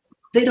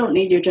 they don't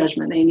need your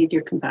judgment. They need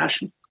your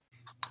compassion.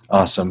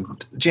 Awesome.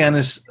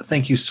 Janice,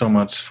 thank you so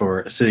much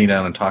for sitting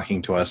down and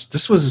talking to us.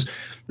 This was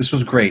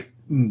great.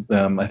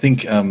 I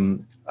think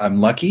I'm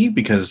lucky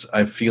because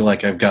I feel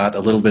like I've got a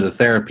little bit of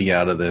therapy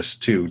out of this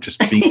too, just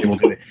being able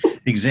to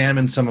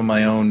examine some of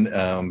my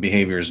own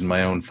behaviors and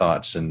my own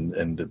thoughts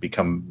and to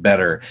become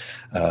better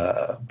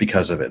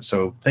because of it.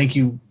 So thank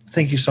you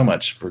so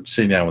much for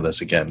sitting down with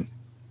us again.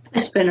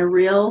 It's been a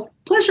real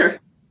pleasure.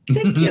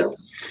 Thank you.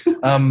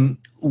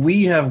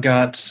 We have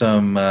got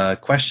some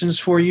questions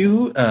for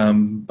you,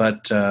 and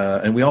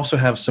we also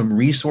have some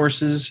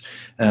resources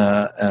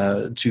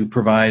to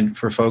provide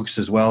for folks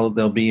as well.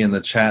 They'll be in the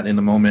chat in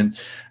a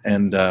moment,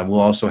 and we'll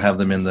also have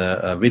them in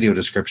the video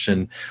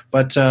description.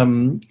 But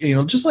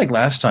just like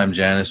last time,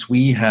 Janice,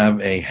 we have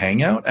a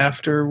hangout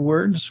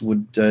afterwards.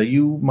 Would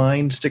you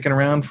mind sticking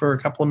around for a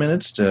couple of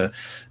minutes to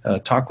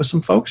talk with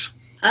some folks?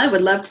 I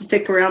would love to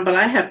stick around, but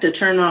I have to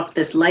turn off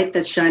this light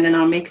that's shining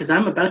on me because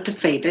I'm about to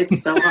faint.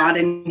 It's so hot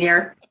in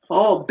here.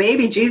 Oh,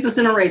 baby Jesus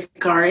in a race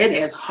car. It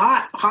is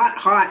hot, hot,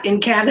 hot in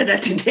Canada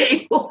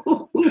today.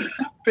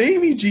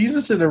 Baby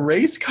Jesus in a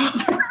race car?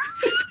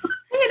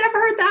 You never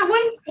heard that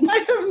one? I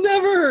have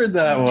never heard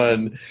that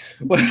one.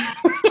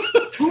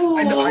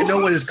 I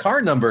know what his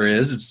car number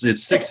is. It's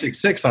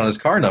 666 on his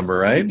car number,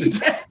 right?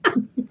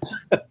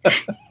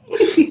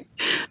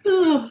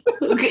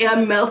 Okay,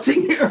 I'm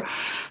melting here.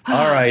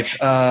 All right.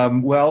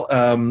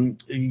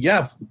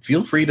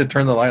 Feel free to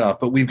turn the light off,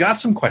 but we've got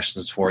some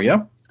questions for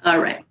you. All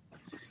right.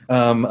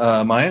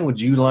 Maya, would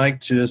you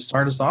like to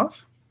start us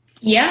off?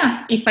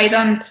 Yeah, if I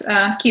don't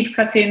keep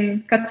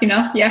cutting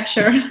off, yeah,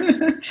 sure.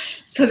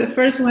 So the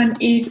first one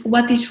is,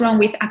 what is wrong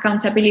with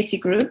accountability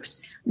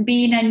groups?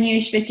 Being a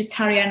newish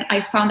vegetarian,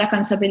 I found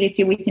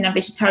accountability within a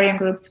vegetarian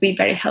group to be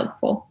very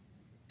helpful.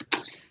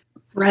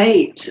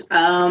 Right.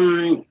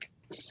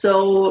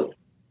 So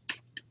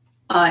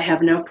I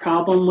have no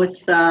problem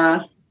with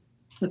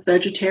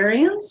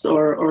vegetarians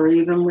or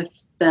even with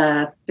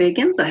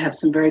vegans. I have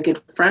some very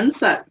good friends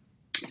that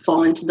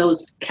fall into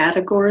those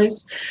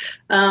categories.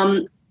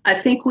 I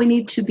think we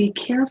need to be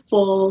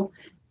careful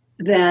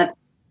that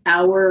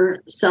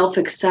our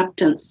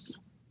self-acceptance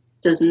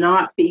does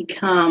not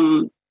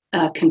become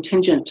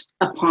contingent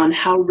upon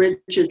how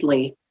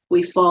rigidly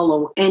we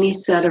follow any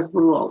set of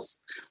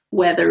rules,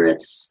 whether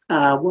it's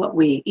what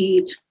we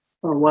eat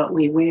or what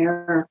we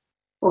wear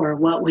or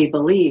what we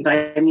believe.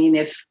 I mean,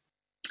 if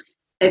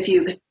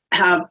you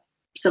have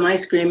some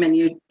ice cream and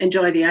you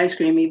enjoy the ice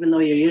cream, even though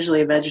you're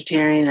usually a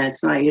vegetarian and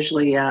it's not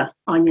usually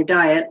on your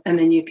diet, and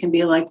then you can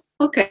be like,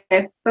 okay,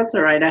 that's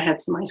all right, I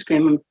had some ice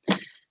cream,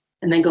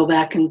 and then go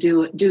back and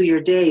do your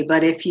day.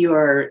 But if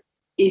you're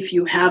if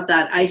you have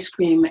that ice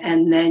cream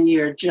and then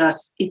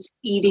it's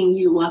eating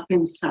you up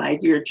inside,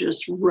 you're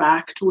just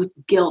racked with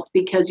guilt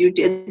because you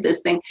did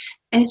this thing,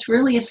 and it's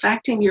really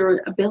affecting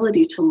your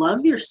ability to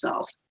love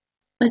yourself.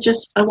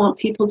 I want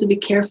people to be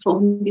careful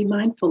and be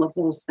mindful of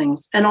those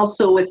things. And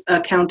also with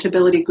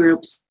accountability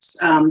groups,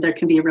 there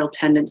can be a real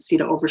tendency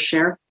to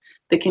overshare.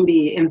 There can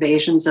be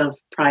invasions of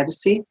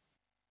privacy.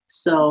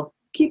 So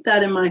keep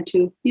that in mind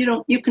too.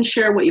 You can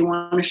share what you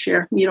want to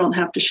share. You don't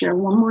have to share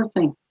one more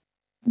thing.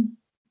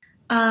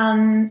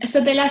 So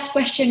the last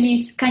question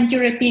is, can you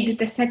repeat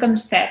the second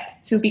step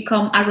to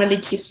become a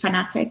religious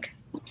fanatic?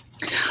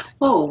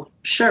 Oh,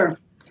 sure.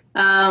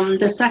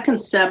 The second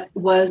step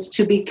was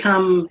to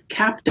become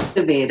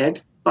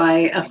captivated by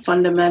a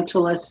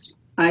fundamentalist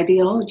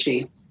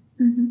ideology.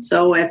 Mm-hmm.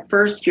 So at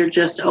first you're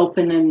just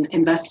open and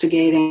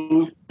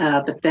investigating,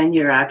 but then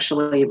you're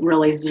actually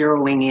really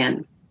zeroing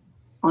in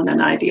on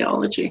an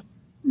ideology.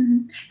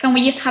 Mm-hmm. Can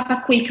we just have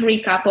a quick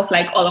recap of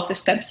all of the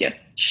steps?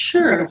 Yes.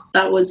 Sure.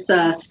 That was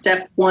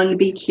step 1,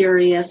 be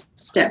curious.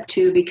 Step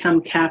 2, become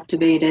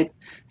captivated.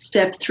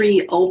 Step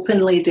 3,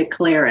 openly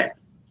declare it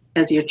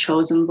as your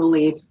chosen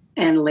belief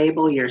and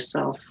label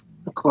yourself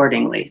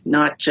accordingly.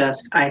 Not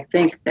just, I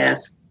think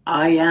this,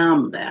 I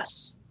am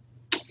this.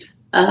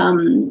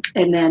 And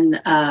then,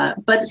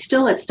 but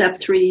still at step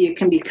 3, you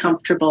can be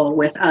comfortable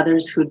with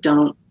others who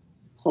don't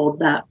hold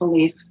that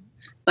belief.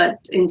 But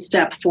in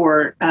step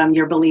 4,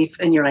 your belief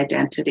and your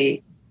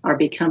identity are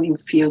becoming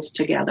fused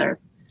together.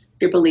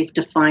 Your belief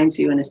defines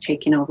you and is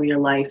taking over your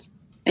life,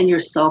 and your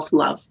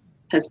self-love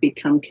has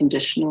become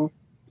conditional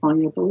on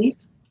your belief.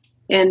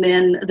 And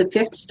then the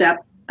 5th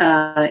step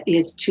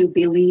is to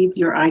believe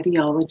your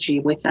ideology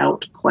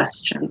without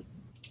question.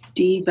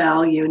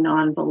 Devalue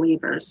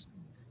non-believers.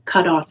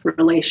 Cut off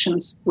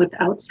relations with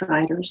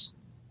outsiders.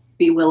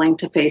 Be willing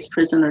to face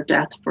prison or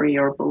death for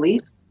your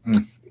belief.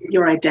 Mm.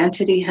 Your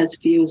identity has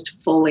fused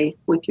fully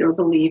with your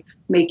belief,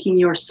 making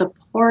your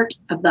support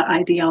of the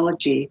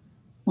ideology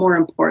more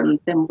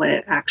important than what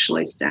it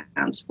actually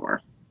stands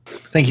for.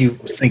 Thank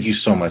you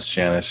so much,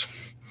 Janice.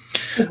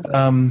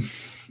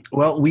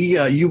 Well,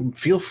 you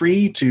feel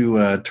free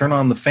to turn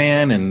on the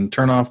fan and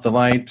turn off the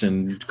light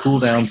and cool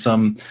down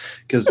some,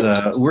 because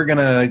we're going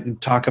to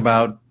talk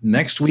about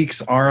next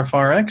week's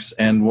RFRX,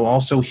 and we'll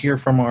also hear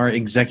from our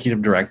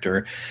executive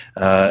director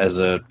as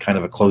a kind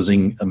of a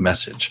closing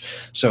message.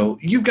 So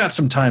you've got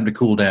some time to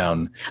cool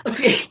down.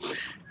 Okay.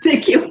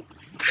 Thank you.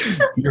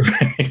 You're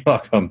very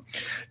welcome.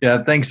 Yeah,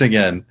 thanks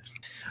again.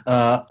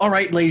 All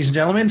right, ladies and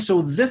gentlemen,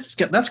 so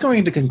that's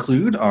going to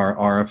conclude our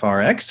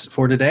RFRX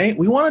for today.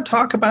 We want to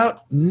talk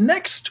about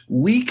next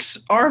week's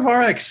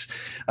RFRX.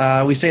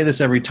 We say this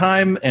every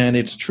time, and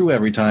it's true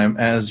every time,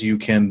 as you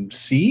can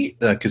see,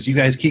 because you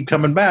guys keep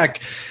coming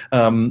back.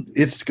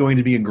 It's going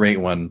to be a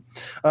great one.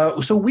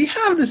 So we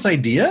have this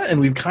idea, and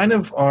we kind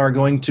of are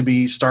going to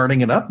be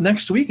starting it up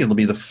next week. It'll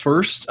be the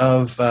first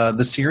of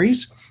the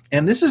series,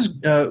 and this is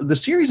the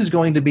series is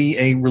going to be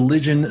a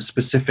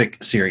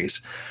religion-specific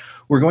series.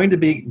 We're going to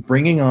be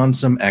bringing on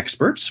some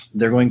experts.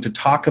 They're going to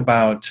talk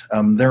about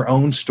their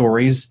own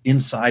stories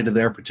inside of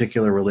their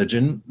particular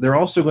religion. They're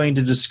also going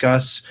to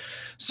discuss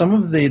some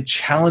of the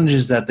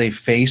challenges that they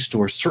faced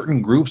or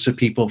certain groups of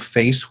people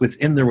face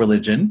within the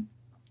religion.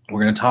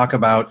 We're going to talk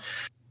about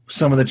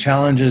some of the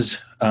challenges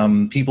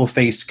people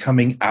face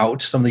coming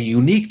out, some of the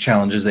unique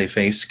challenges they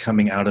face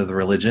coming out of the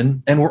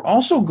religion. And we're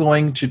also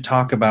going to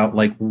talk about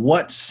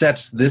what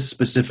sets this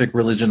specific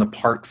religion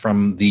apart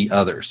from the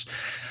others.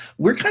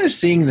 We're kind of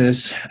seeing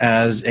this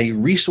as a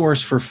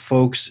resource for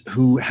folks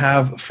who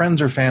have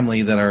friends or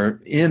family that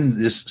are in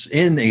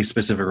a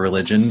specific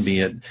religion, be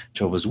it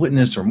Jehovah's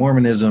Witness or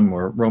Mormonism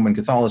or Roman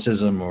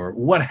Catholicism or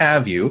what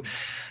have you.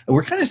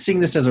 We're kind of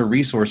seeing this as a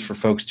resource for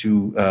folks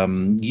to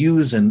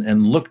use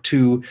and look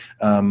to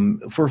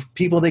for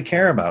people they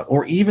care about,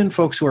 or even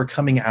folks who are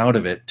coming out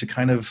of it to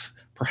kind of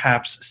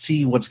perhaps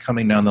see what's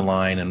coming down the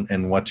line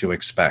and what to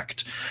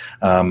expect.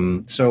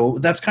 So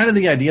that's kind of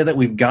the idea that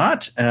we've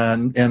got.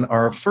 And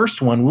our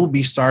first one will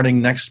be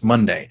starting next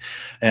Monday.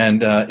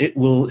 And it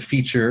will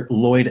feature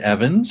Lloyd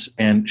Evans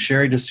and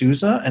Sherry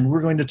D'Souza. And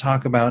we're going to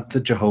talk about the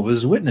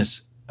Jehovah's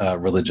Witness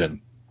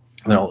religion.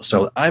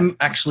 So I'm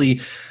actually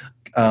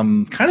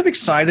kind of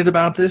excited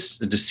about this,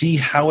 to see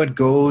how it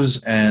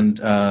goes and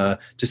to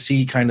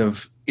see kind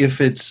of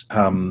if it's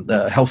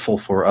helpful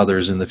for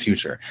others in the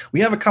future. We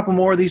have a couple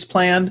more of these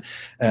planned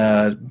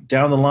down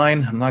the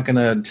line. I'm not going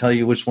to tell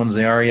you which ones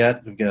they are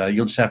yet.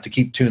 You'll just have to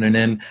keep tuning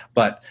in,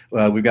 but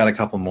we've got a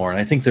couple more, and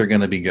I think they're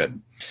going to be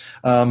good.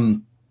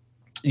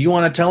 You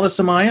want to tell us,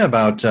 Amaya,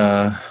 about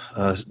the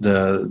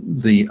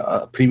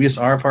previous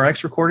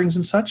RFRX recordings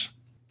and such?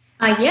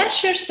 Yeah,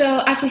 sure.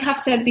 So as we have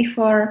said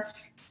before,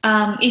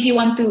 if you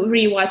want to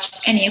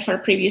rewatch any of our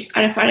previous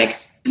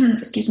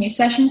RFRX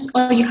sessions,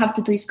 all you have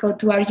to do is go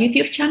to our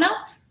YouTube channel,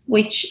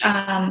 which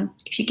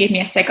if you give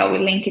me a sec, I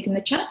will link it in the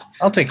chat.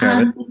 I'll take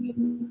care of it.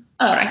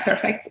 All right,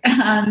 perfect.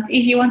 And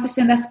if you want to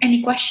send us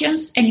any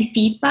questions, any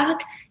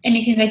feedback,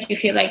 anything that you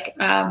feel like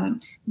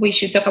we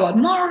should talk about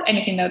more,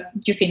 anything that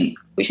you think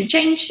we should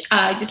change,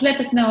 just let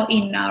us know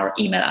in our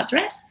email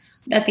address.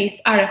 That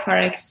is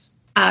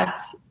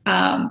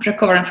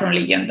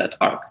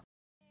rfrx@recoveringfromreligion.org.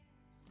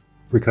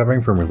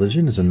 Recovering from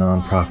Religion is a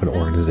nonprofit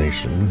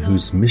organization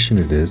whose mission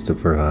it is to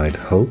provide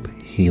hope,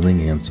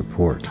 healing, and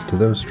support to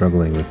those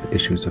struggling with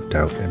issues of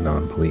doubt and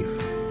non-belief.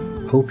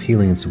 Hope,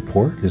 healing, and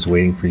support is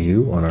waiting for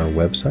you on our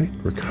website,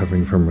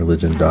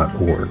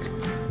 recoveringfromreligion.org.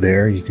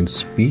 There you can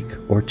speak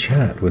or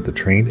chat with a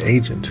trained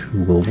agent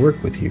who will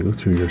work with you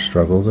through your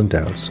struggles and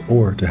doubts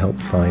or to help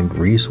find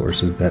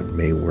resources that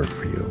may work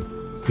for you.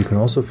 You can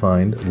also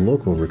find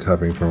local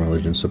Recovering from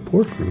Religion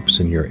support groups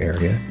in your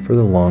area for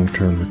the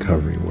long-term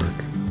recovery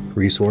work.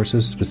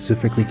 Resources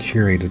specifically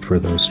curated for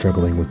those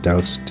struggling with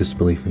doubts,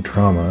 disbelief, and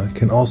trauma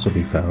can also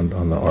be found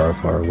on the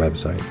RFR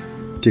website.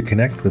 To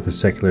connect with a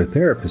secular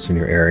therapist in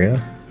your area,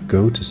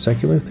 go to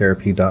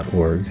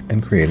seculartherapy.org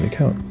and create an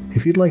account.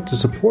 If you'd like to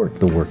support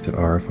the work that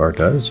RFR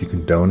does, you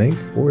can donate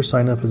or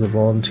sign up as a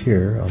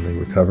volunteer on the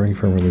Recovering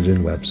from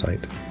Religion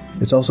website.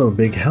 It's also a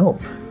big help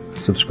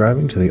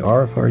subscribing to the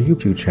RFR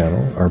YouTube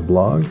channel, our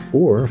blog,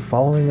 or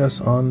following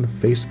us on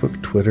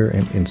Facebook, Twitter,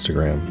 and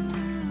Instagram.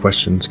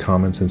 Questions,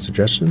 comments, and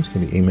suggestions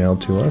can be emailed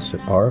to us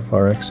at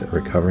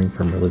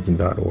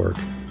rfrx@recoveringfromreligion.org.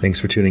 Thanks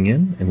for tuning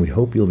in, and we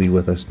hope you'll be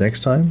with us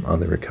next time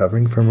on the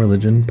Recovering from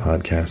Religion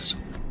podcast.